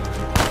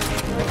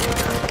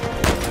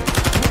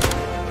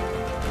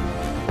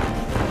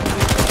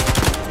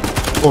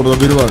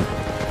 Orada biri var.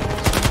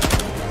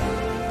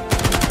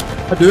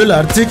 Hadi öl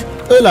artık.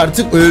 Öl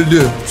artık,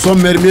 öldü. Son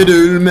mermiye de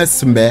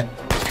ölmezsin be.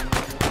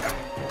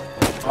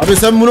 Abi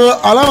sen bunu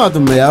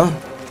alamadın mı ya?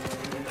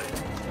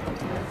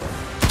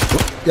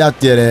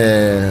 Yat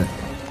yere.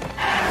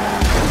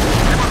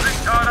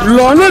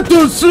 Lanet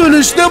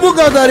olsun, işte bu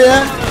kadar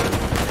ya.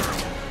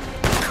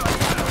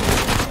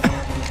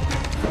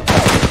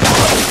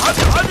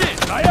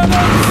 Hadi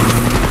dayanın.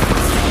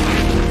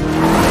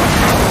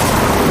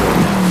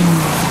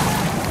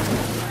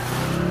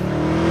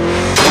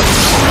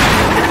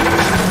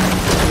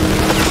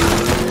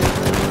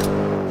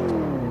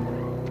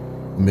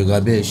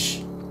 Mega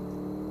 5.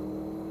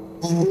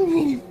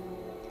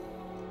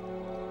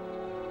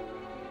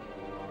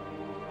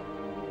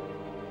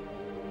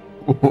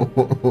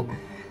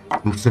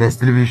 Çok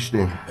stresli bir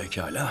işti.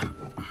 Pekala.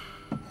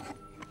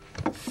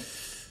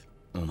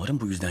 Umarım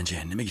bu yüzden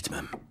cehenneme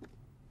gitmem.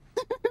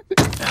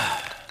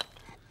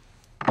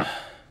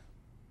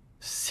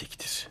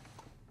 Siktir.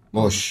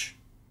 Boş.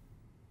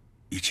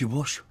 İçi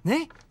boş.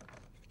 Ne?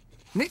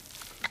 Ne?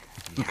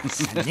 Ya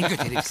sen ne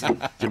göt herifsin.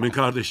 Kimin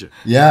kardeşi?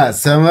 Ya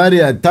sen var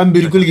ya, tam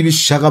bir gül gibi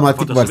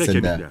şakamatik var Kafası ve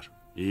sende. kemikler.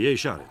 İyiye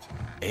işaret.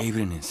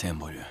 Evrenin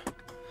sembolü.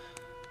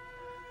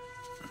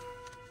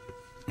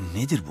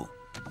 Nedir bu?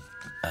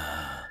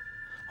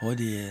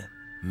 Hodie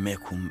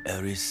mecum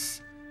eris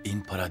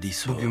in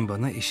paradiso. Bugün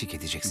bana eşlik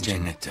edeceksin.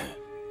 Cennette.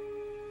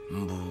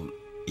 Bu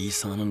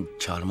İsa'nın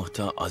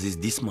çarmıhta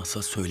Aziz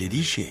Dismas'a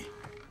söylediği şey.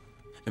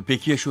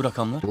 Peki ya şu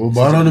rakamlar? O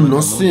Baran'ım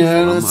nasılsın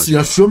ya? Nasıl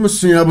yaşıyor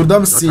musun ya? Burada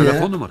mısın ya?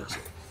 Telefon numarası.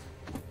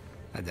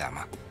 Hadi ama.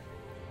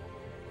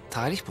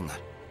 Tarih bunlar.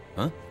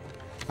 Ha?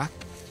 Bak.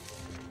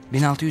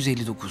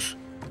 1659.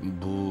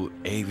 Bu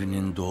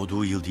Avery'nin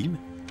doğduğu yıl değil mi?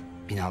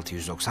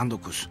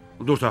 1699.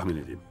 Dur tahmin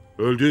edeyim.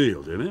 Öldüğü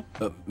yıl değil mi?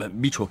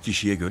 Birçok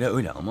kişiye göre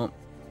öyle ama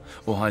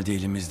o halde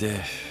elimizde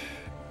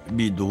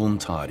bir doğum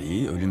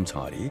tarihi, ölüm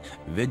tarihi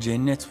ve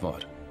cennet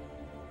var.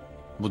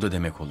 Bu da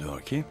demek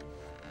oluyor ki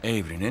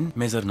Avery'nin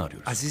mezarını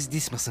arıyoruz. Aziz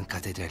Dismas'ın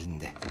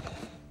katedralinde.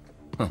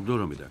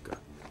 Durun bir dakika.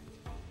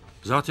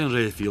 Zaten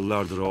Rafe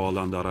yıllardır o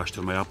alanda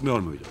araştırma yapmıyor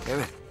muydu?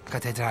 Evet,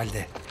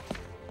 katedralde.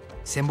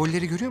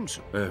 Sembolleri görüyor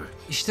musun? Evet.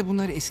 İşte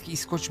bunlar eski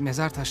İskoç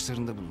mezar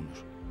taşlarında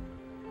bulunur.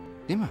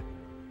 Değil mi?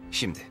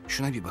 Şimdi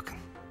şuna bir bakın.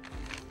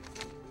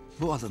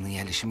 Bu alanın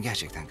yerleşimi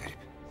gerçekten garip.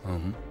 Hı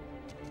hı.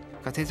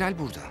 Katedral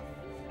burada.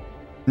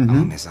 Hı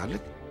Ama hı.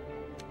 mezarlık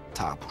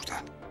ta burada.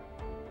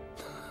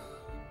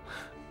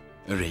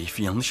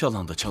 Rafe yanlış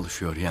alanda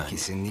çalışıyor yani.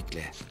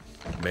 Kesinlikle.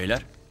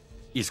 Beyler,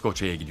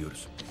 İskoçya'ya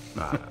gidiyoruz.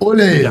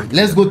 Oley!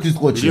 Let's go to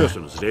İskoçya.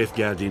 Biliyorsunuz Rafe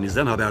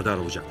geldiğinizden haberdar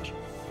olacaktır.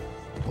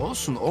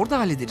 Olsun, orada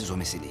hallederiz o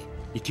meseleyi.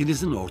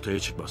 İkinizin ortaya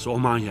çıkması o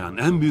manyağın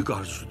en büyük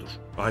arzusudur.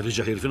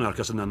 Ayrıca herifin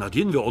arkasında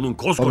Nadine ve onun Abi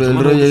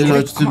koskocaman Elra yayın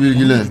ordusu. açtı Ama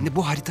bilgiler. onun elinde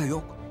bu harita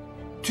yok.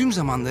 Tüm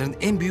zamanların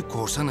en büyük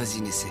korsan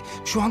hazinesi.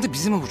 Şu anda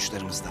bizim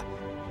avuçlarımızda.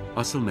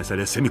 Asıl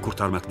mesele Sem'i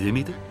kurtarmak değil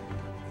miydi?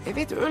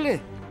 Evet öyle.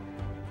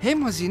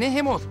 Hem hazine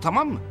hem o,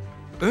 tamam mı?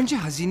 Önce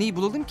hazineyi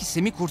bulalım ki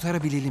Sem'i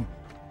kurtarabilelim.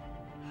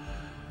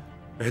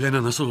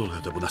 Elena nasıl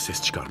oluyor da buna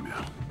ses çıkarmıyor?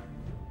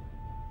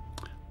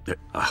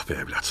 Ah be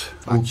evlat.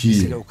 Bak, Çok iyi.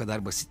 mesele o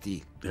kadar basit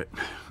değil.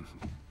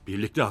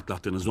 Birlikte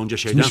atlattığınız onca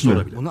şeyden Kimmiş mi?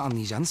 sonra bile. Bunu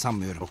anlayacağını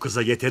sanmıyorum. O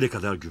kıza yeteri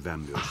kadar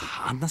güvenmiyorsun.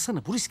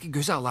 Anlasana, bu riski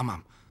göze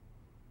alamam.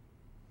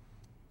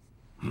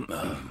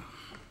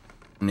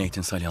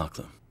 Nathan Salih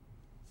haklı.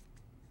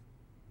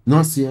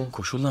 Nasıl ya?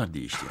 Koşullar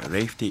değişti.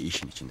 Rafe de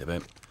işin içinde ve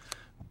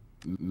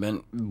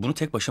ben bunu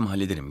tek başıma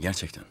hallederim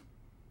gerçekten.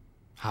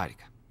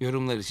 Harika.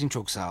 Yorumlar için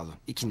çok sağ olun.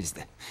 İkiniz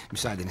de.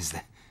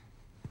 Müsaadenizle.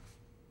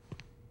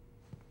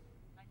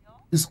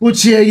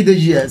 İskoçya'ya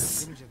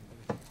gideceğiz.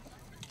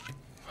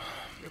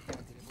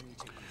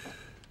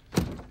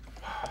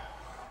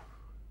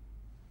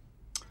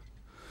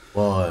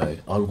 Vay,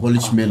 alkol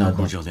içmeyen adam.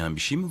 Kurcalayan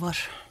bir şey mi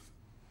var?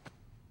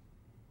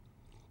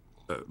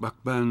 Bak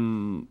ben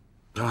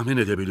tahmin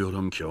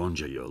edebiliyorum ki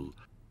onca yıl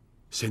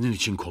senin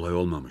için kolay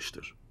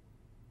olmamıştır.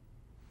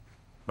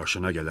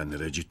 Başına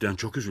gelenlere cidden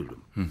çok üzüldüm.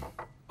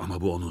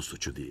 Ama bu onun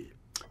suçu değil.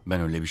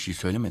 Ben öyle bir şey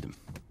söylemedim.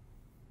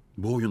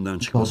 Bu oyundan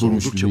çıkması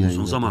Kazanmış oldukça bir uzun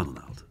yayın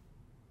zamanını aldı.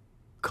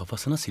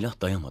 Kafasına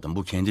silah dayamadım.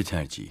 Bu kendi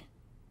tercihi.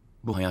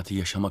 Bu hayatı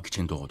yaşamak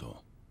için doğdu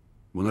o.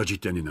 Buna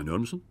cidden inanıyor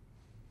musun?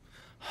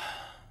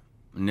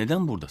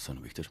 Neden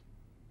buradasın Victor?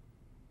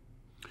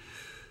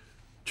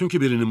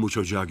 Çünkü birinin bu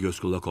çocuğa göz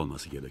kulak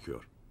olması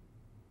gerekiyor.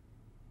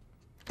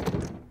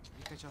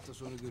 Birkaç hafta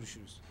sonra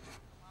görüşürüz.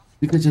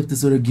 Birkaç hafta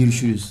sonra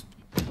görüşürüz.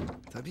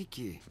 Tabii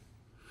ki.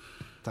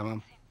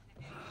 Tamam.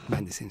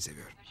 Ben de seni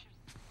seviyorum.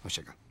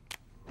 Hoşça kal.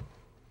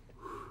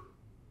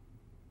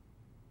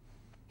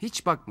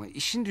 Hiç bakma.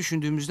 İşin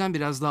düşündüğümüzden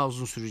biraz daha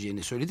uzun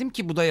süreceğini söyledim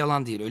ki bu da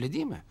yalan değil. Öyle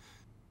değil mi?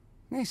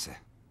 Neyse.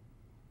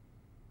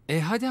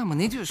 Hadi ama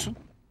ne diyorsun?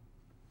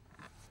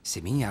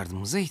 Sem'in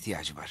yardımımıza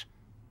ihtiyacı var.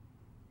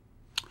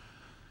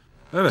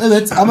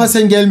 Evet ama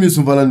sen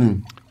gelmiyorsun falan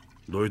diyorum.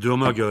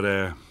 Duyduğuma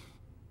göre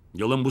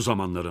yılın bu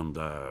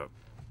zamanlarında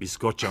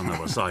İskoçya'nın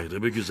havası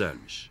ayrı bir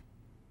güzelmiş.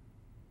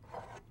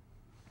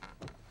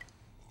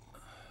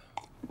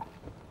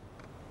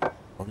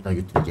 Onu da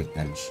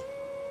götüreceklermiş.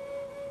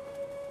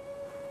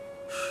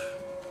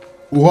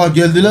 Oha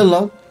geldiler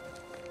lan.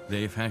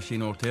 Dave her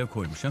şeyini ortaya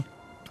koymuş ha.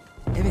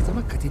 Evet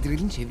ama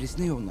katedralin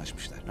çevresine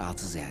yoğunlaşmışlar.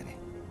 Rahatsız yani.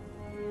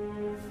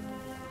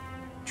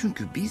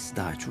 Çünkü biz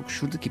daha çok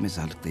şuradaki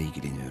mezarlıkla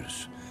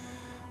ilgileniyoruz.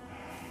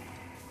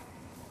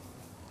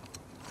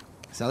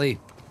 Salih,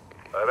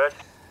 Evet.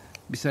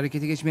 biz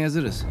harekete geçmeye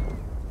hazırız.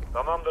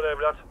 Tamamdır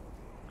evlat.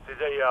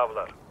 Size iyi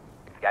avlar.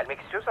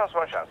 Gelmek istiyorsan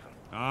son şansın.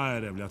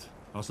 Hayır evlat.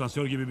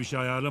 Asansör gibi bir şey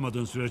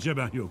ayarlamadığın sürece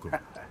ben yokum.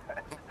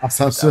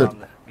 Asansör.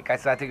 Tamamdır.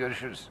 Birkaç saate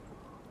görüşürüz.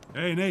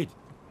 Hey Nate.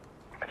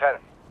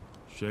 Efendim?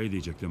 Şey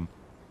diyecektim.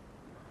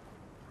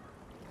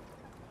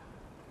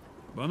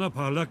 Bana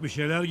parlak bir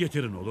şeyler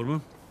getirin olur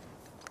mu?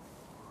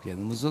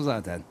 Yanımızda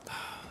zaten.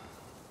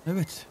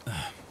 Evet.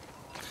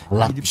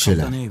 Allah Gidip bir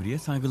şeyler. Kaptan Avery'e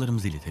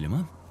saygılarımızı iletelim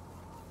ha.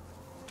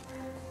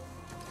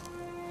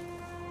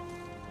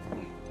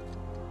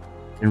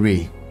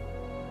 Henry.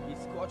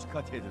 İskoç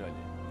Katedrali.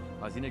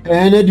 Hazine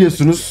Ne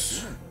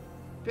diyorsunuz?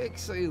 Pek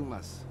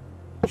sayılmaz.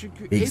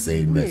 Çünkü Pek Avery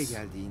sayılmaz. buraya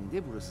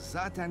geldiğinde burası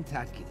zaten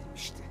terk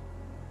edilmişti.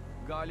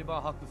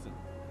 Galiba haklısın.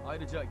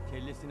 Ayrıca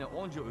kellesine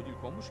onca ödül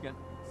konmuşken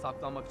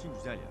saklanmak için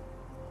güzel yer.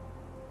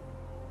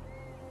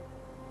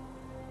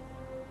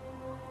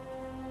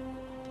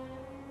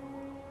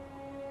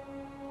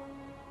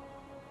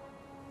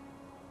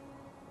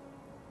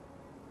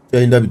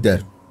 Yayında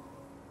biter.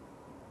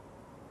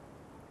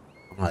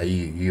 Ama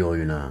iyi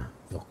oyun ha.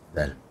 Çok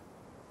güzel.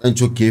 Ben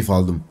çok keyif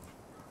aldım.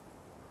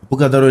 Bu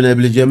kadar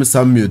oynayabileceğimi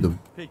sanmıyordum.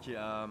 Peki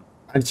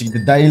Aynı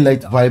şekilde Dying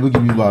Light vibe'ı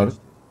gibi var.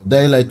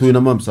 Dying Light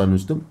oynamam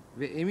sanmıştım.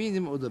 Ve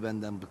eminim o da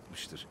benden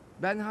bıkmıştır.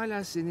 Ben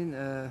hala senin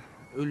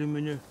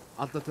ölümünü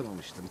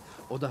atlatamamıştım.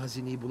 O da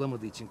hazineyi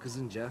bulamadığı için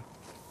kızınca.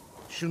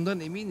 Şundan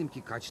eminim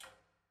ki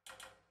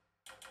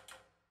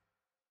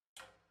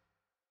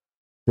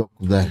Çok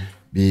güzel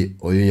bir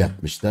oyun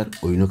yapmışlar.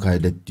 Oyunu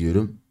kaydet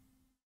diyorum.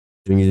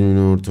 Çünkü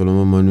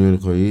ortalama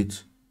manuel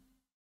kayıt.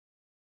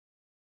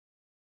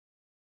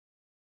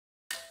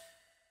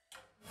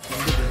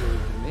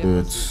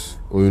 Evet,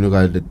 oyunu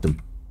kaydettim.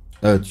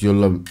 Evet,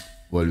 yolla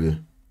Volvi.